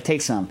they like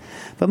take some.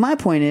 But my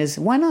point is,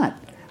 why not?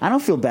 I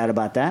don't feel bad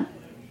about that.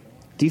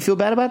 Do you feel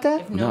bad about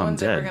that? If no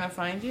one's ever going to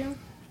find you?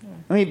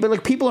 I mean, but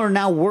like people are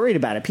now worried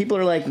about it. People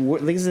are like,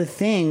 this is a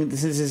thing.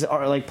 This is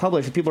like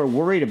published. People are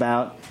worried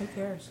about. Who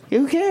cares?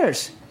 Who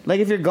cares? Like,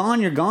 if you're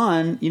gone, you're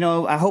gone. You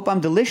know, I hope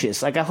I'm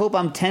delicious. Like, I hope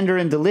I'm tender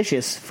and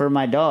delicious for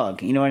my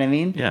dog. You know what I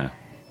mean? Yeah.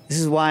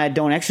 This is why I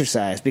don't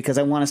exercise, because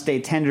I want to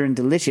stay tender and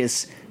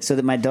delicious so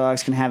that my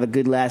dogs can have a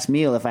good last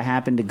meal if I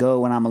happen to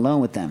go when I'm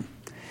alone with them.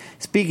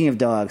 Speaking of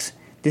dogs,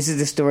 this is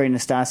the story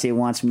Nastassia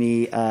wants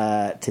me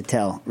to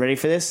tell. Ready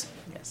for this?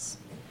 Yes.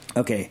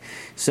 Okay,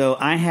 so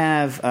I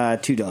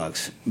have 2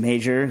 dogs.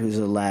 Major, who's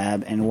a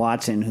lab, and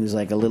Watson, who's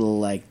like a little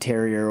like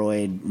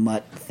terrieroid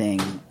mutt thing,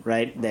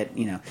 right? That,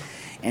 you know.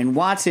 And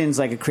Watson's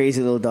like a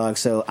crazy little dog,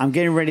 so I'm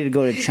getting ready to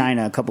go to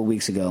China a couple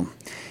weeks ago,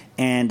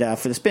 and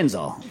for the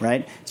Spinzall,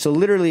 right? So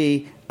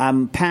literally,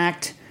 I'm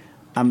packed,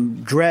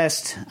 I'm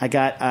dressed.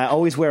 I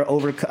always wear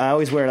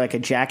like a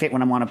jacket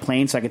when I'm on a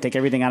plane, so I can take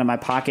everything out of my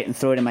pocket and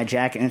throw it in my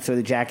jacket, and throw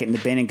the jacket in the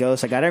bin and go.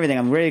 So I got everything.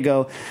 I'm ready to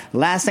go.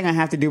 Last thing I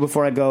have to do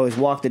before I go is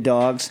walk the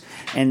dogs,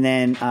 and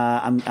then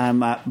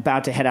I'm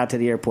about to head out to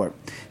the airport.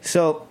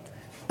 So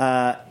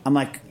I'm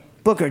like,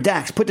 Booker,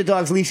 Dax, put the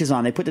dog's leashes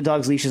on. They put the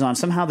dog's leashes on.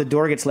 Somehow the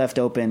door gets left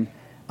open.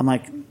 I'm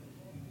like,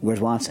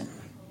 where's Watson?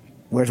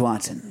 Where's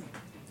Watson?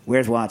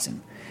 Where's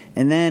Watson?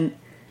 And then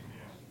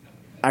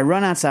I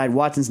run outside.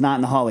 Watson's not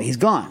in the hallway. He's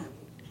gone.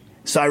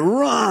 So I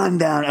run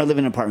down. I live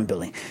in an apartment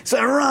building. So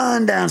I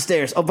run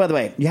downstairs. Oh, by the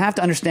way, you have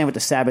to understand what the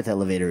Sabbath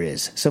elevator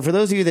is. So for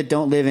those of you that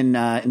don't live in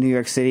New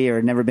York City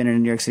or never been in a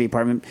New York City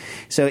apartment,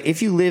 so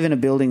if you live in a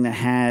building that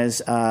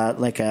has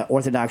like an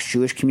Orthodox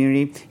Jewish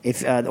community, if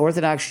the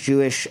Orthodox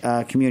Jewish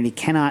community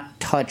cannot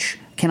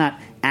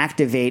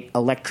activate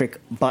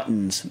electric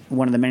buttons,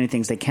 one of the many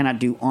things they cannot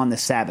do on the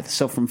Sabbath.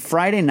 So from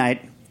Friday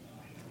night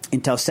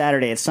until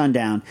Saturday at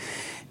sundown,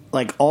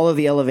 like all of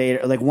the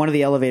elevator, like one of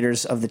the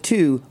elevators of the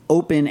 2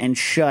 open and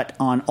shut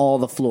on all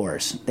the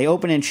floors. They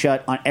open and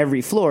shut on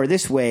every floor.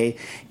 This way,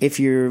 if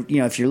you're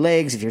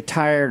legs, if you're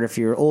tired, or if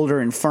you're older,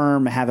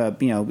 infirm, have a,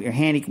 you're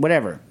handy,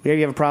 whatever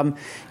you have a problem,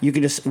 you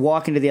can just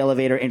walk into the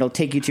elevator and it'll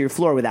take you to your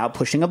floor without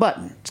pushing a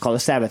button. It's called a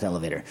Sabbath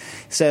elevator.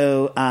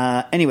 So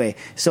anyway,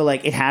 so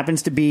like it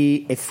happens to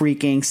be a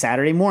freaking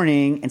Saturday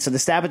morning, and so the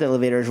Sabbath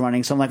elevator is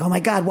running. So I'm like, oh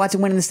my God,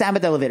 Watson went in the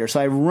Sabbath elevator. So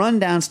I run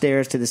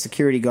downstairs to the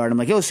security guard. I'm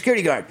like, yo,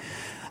 security guard.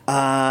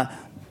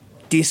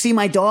 Do you see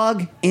my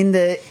dog in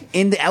the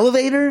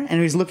elevator? And he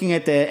was looking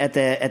at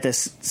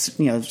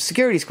the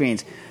security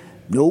screens.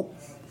 Nope.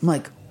 I'm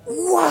like,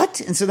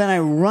 what? And so then I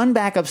run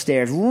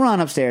upstairs,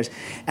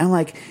 and I'm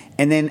like,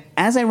 and then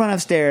as I run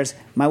upstairs,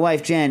 my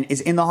wife Jen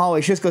is in the hallway.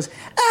 She just goes,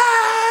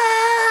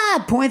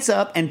 points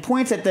up and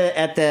points at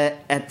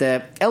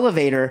the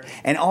elevator,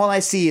 and all I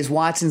see is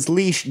Watson's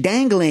leash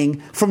dangling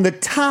from the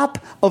top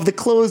of the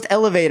closed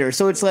elevator.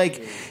 So it's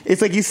like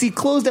you see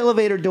closed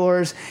elevator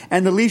doors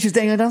and the leash is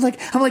dangling. I'm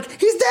like,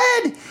 he's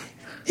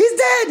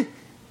dead.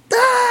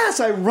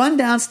 So I run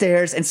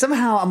downstairs, and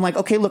somehow I'm like,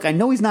 okay, look, I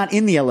know he's not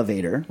in the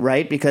elevator,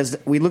 right? Because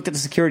we looked at the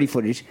security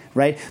footage,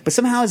 right? But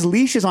somehow his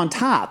leash is on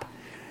top.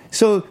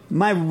 So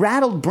my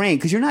rattled brain,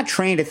 because you're not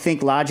trained to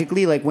think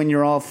logically, like when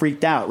you're all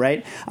freaked out,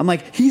 right? I'm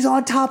like, he's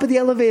on top of the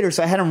elevator.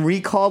 So I had him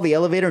recall the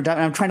elevator, and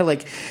I'm trying to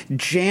like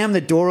jam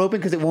the door open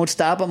because it won't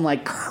stop. I'm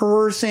like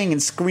cursing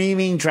and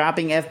screaming,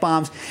 dropping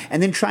F-bombs,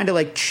 and then trying to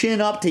like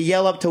chin up to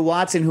yell up to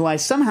Watson, who I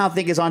somehow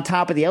think is on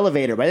top of the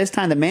elevator. By this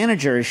time, the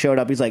manager has showed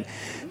up. He's like,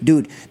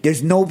 dude,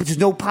 there's no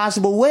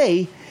possible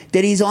way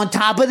that he's on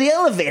top of the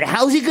elevator.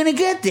 How's he going to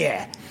get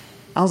there?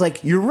 I was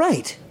like, you're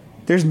right.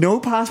 There's no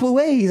possible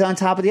way he's on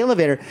top of the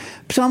elevator.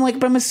 So I'm like,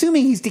 but I'm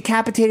assuming he's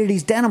decapitated,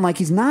 he's dead. I'm like,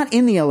 he's not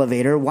in the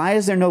elevator. Why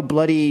is there no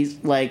bloody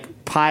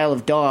like pile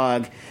of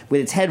dog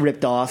with its head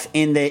ripped off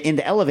in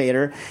the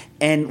elevator?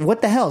 And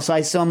what the hell?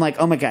 So I'm like,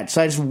 oh my God.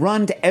 So I just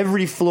run to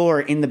every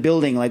floor in the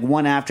building, like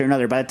one after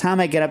another. By the time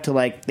I get up to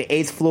like the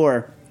 8th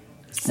floor,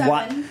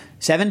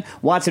 7,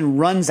 Watson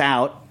runs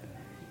out,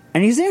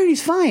 and he's there and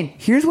he's fine.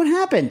 Here's what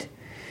happened.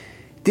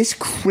 This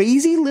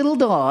crazy little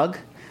dog,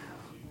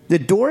 the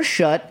door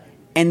shut,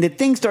 and the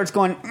thing starts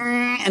going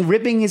and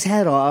ripping his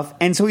head off,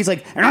 and so he's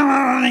like,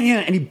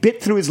 and he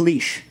bit through his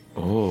leash.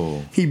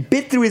 Oh. He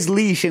bit through his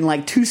leash in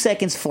like 2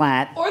 seconds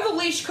flat. Or the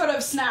leash could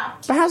have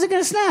snapped. But how's it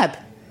going to snap?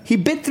 He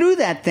bit through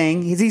that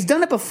thing. He's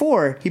done it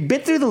before. He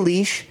bit through the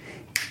leash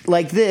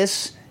like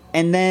this,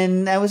 and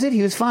then that was it.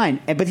 He was fine.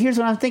 But here's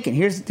what I'm thinking.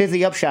 Here's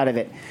the upshot of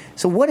it.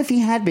 So what if he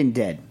had been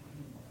dead?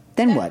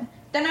 Then what?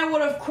 Then I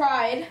would have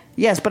cried.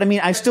 Yes, but I mean,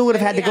 I still would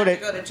have had to go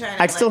to China.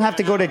 I'd still have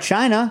to go to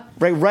China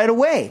right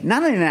away.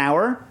 Not in an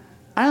hour.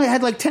 I only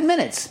had like 10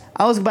 minutes.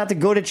 I was about to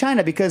go to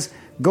China because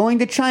going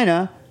to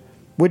China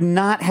would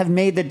not have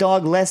made the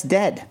dog less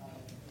dead.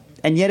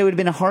 And yet it would have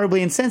been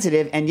horribly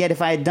insensitive, and yet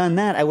if I had done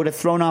that, I would have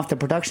thrown off the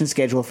production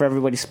schedule for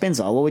Everybody's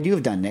Spinzall. What would you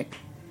have done, Nick?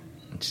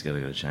 Just gotta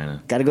go to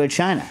China. Gotta go to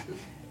China.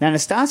 Now,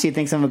 Nastassia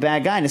thinks I'm a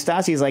bad guy.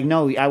 Nastassia's like,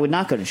 no, I would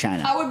not go to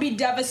China. I would be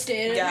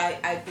devastated. Yeah,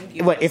 I think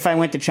you. What, if I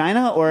went to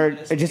China or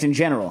just in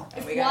general?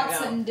 If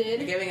Watson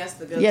did. You're giving us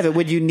the good Yeah, but side.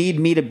 would you need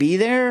me to be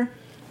there?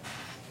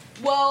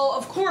 Well,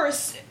 of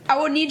course, I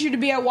would need you to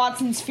be at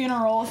Watson's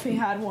funeral if he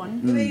had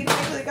one. They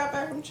actually got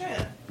back from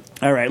China.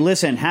 All right,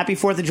 listen, happy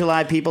 4th of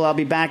July, people. I'll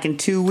be back in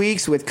 2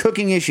 weeks with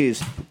cooking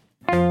issues.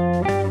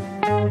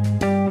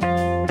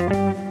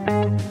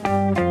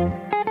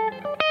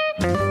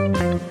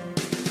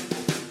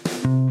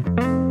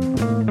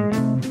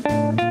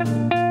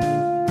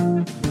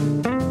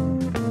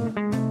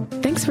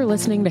 Thanks for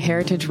listening to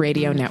Heritage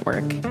Radio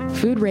Network,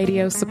 food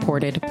radio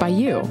supported by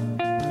you.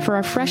 For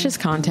our freshest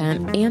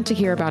content and to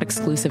hear about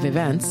exclusive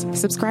events,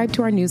 subscribe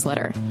to our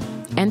newsletter.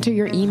 Enter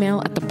your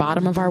email at the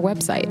bottom of our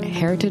website,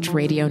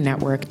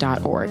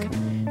 heritageradionetwork.org.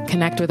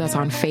 Connect with us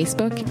on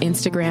Facebook,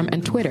 Instagram,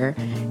 and Twitter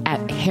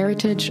at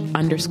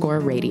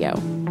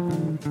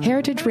heritage_radio.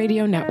 Heritage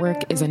Radio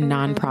Network is a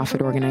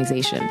nonprofit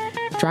organization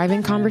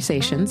driving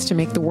conversations to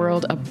make the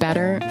world a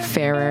better,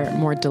 fairer,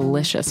 more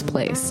delicious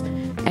place.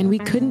 And we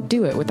couldn't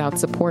do it without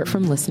support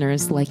from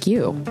listeners like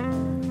you.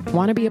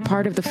 Want to be a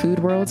part of the food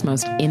world's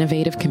most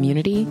innovative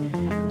community?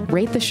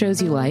 Rate the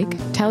shows you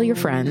like, tell your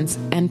friends,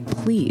 and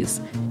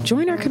please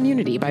join our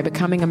community by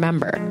becoming a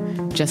member.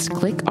 Just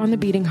click on the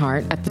beating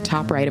heart at the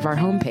top right of our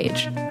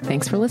homepage.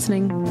 Thanks for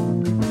listening.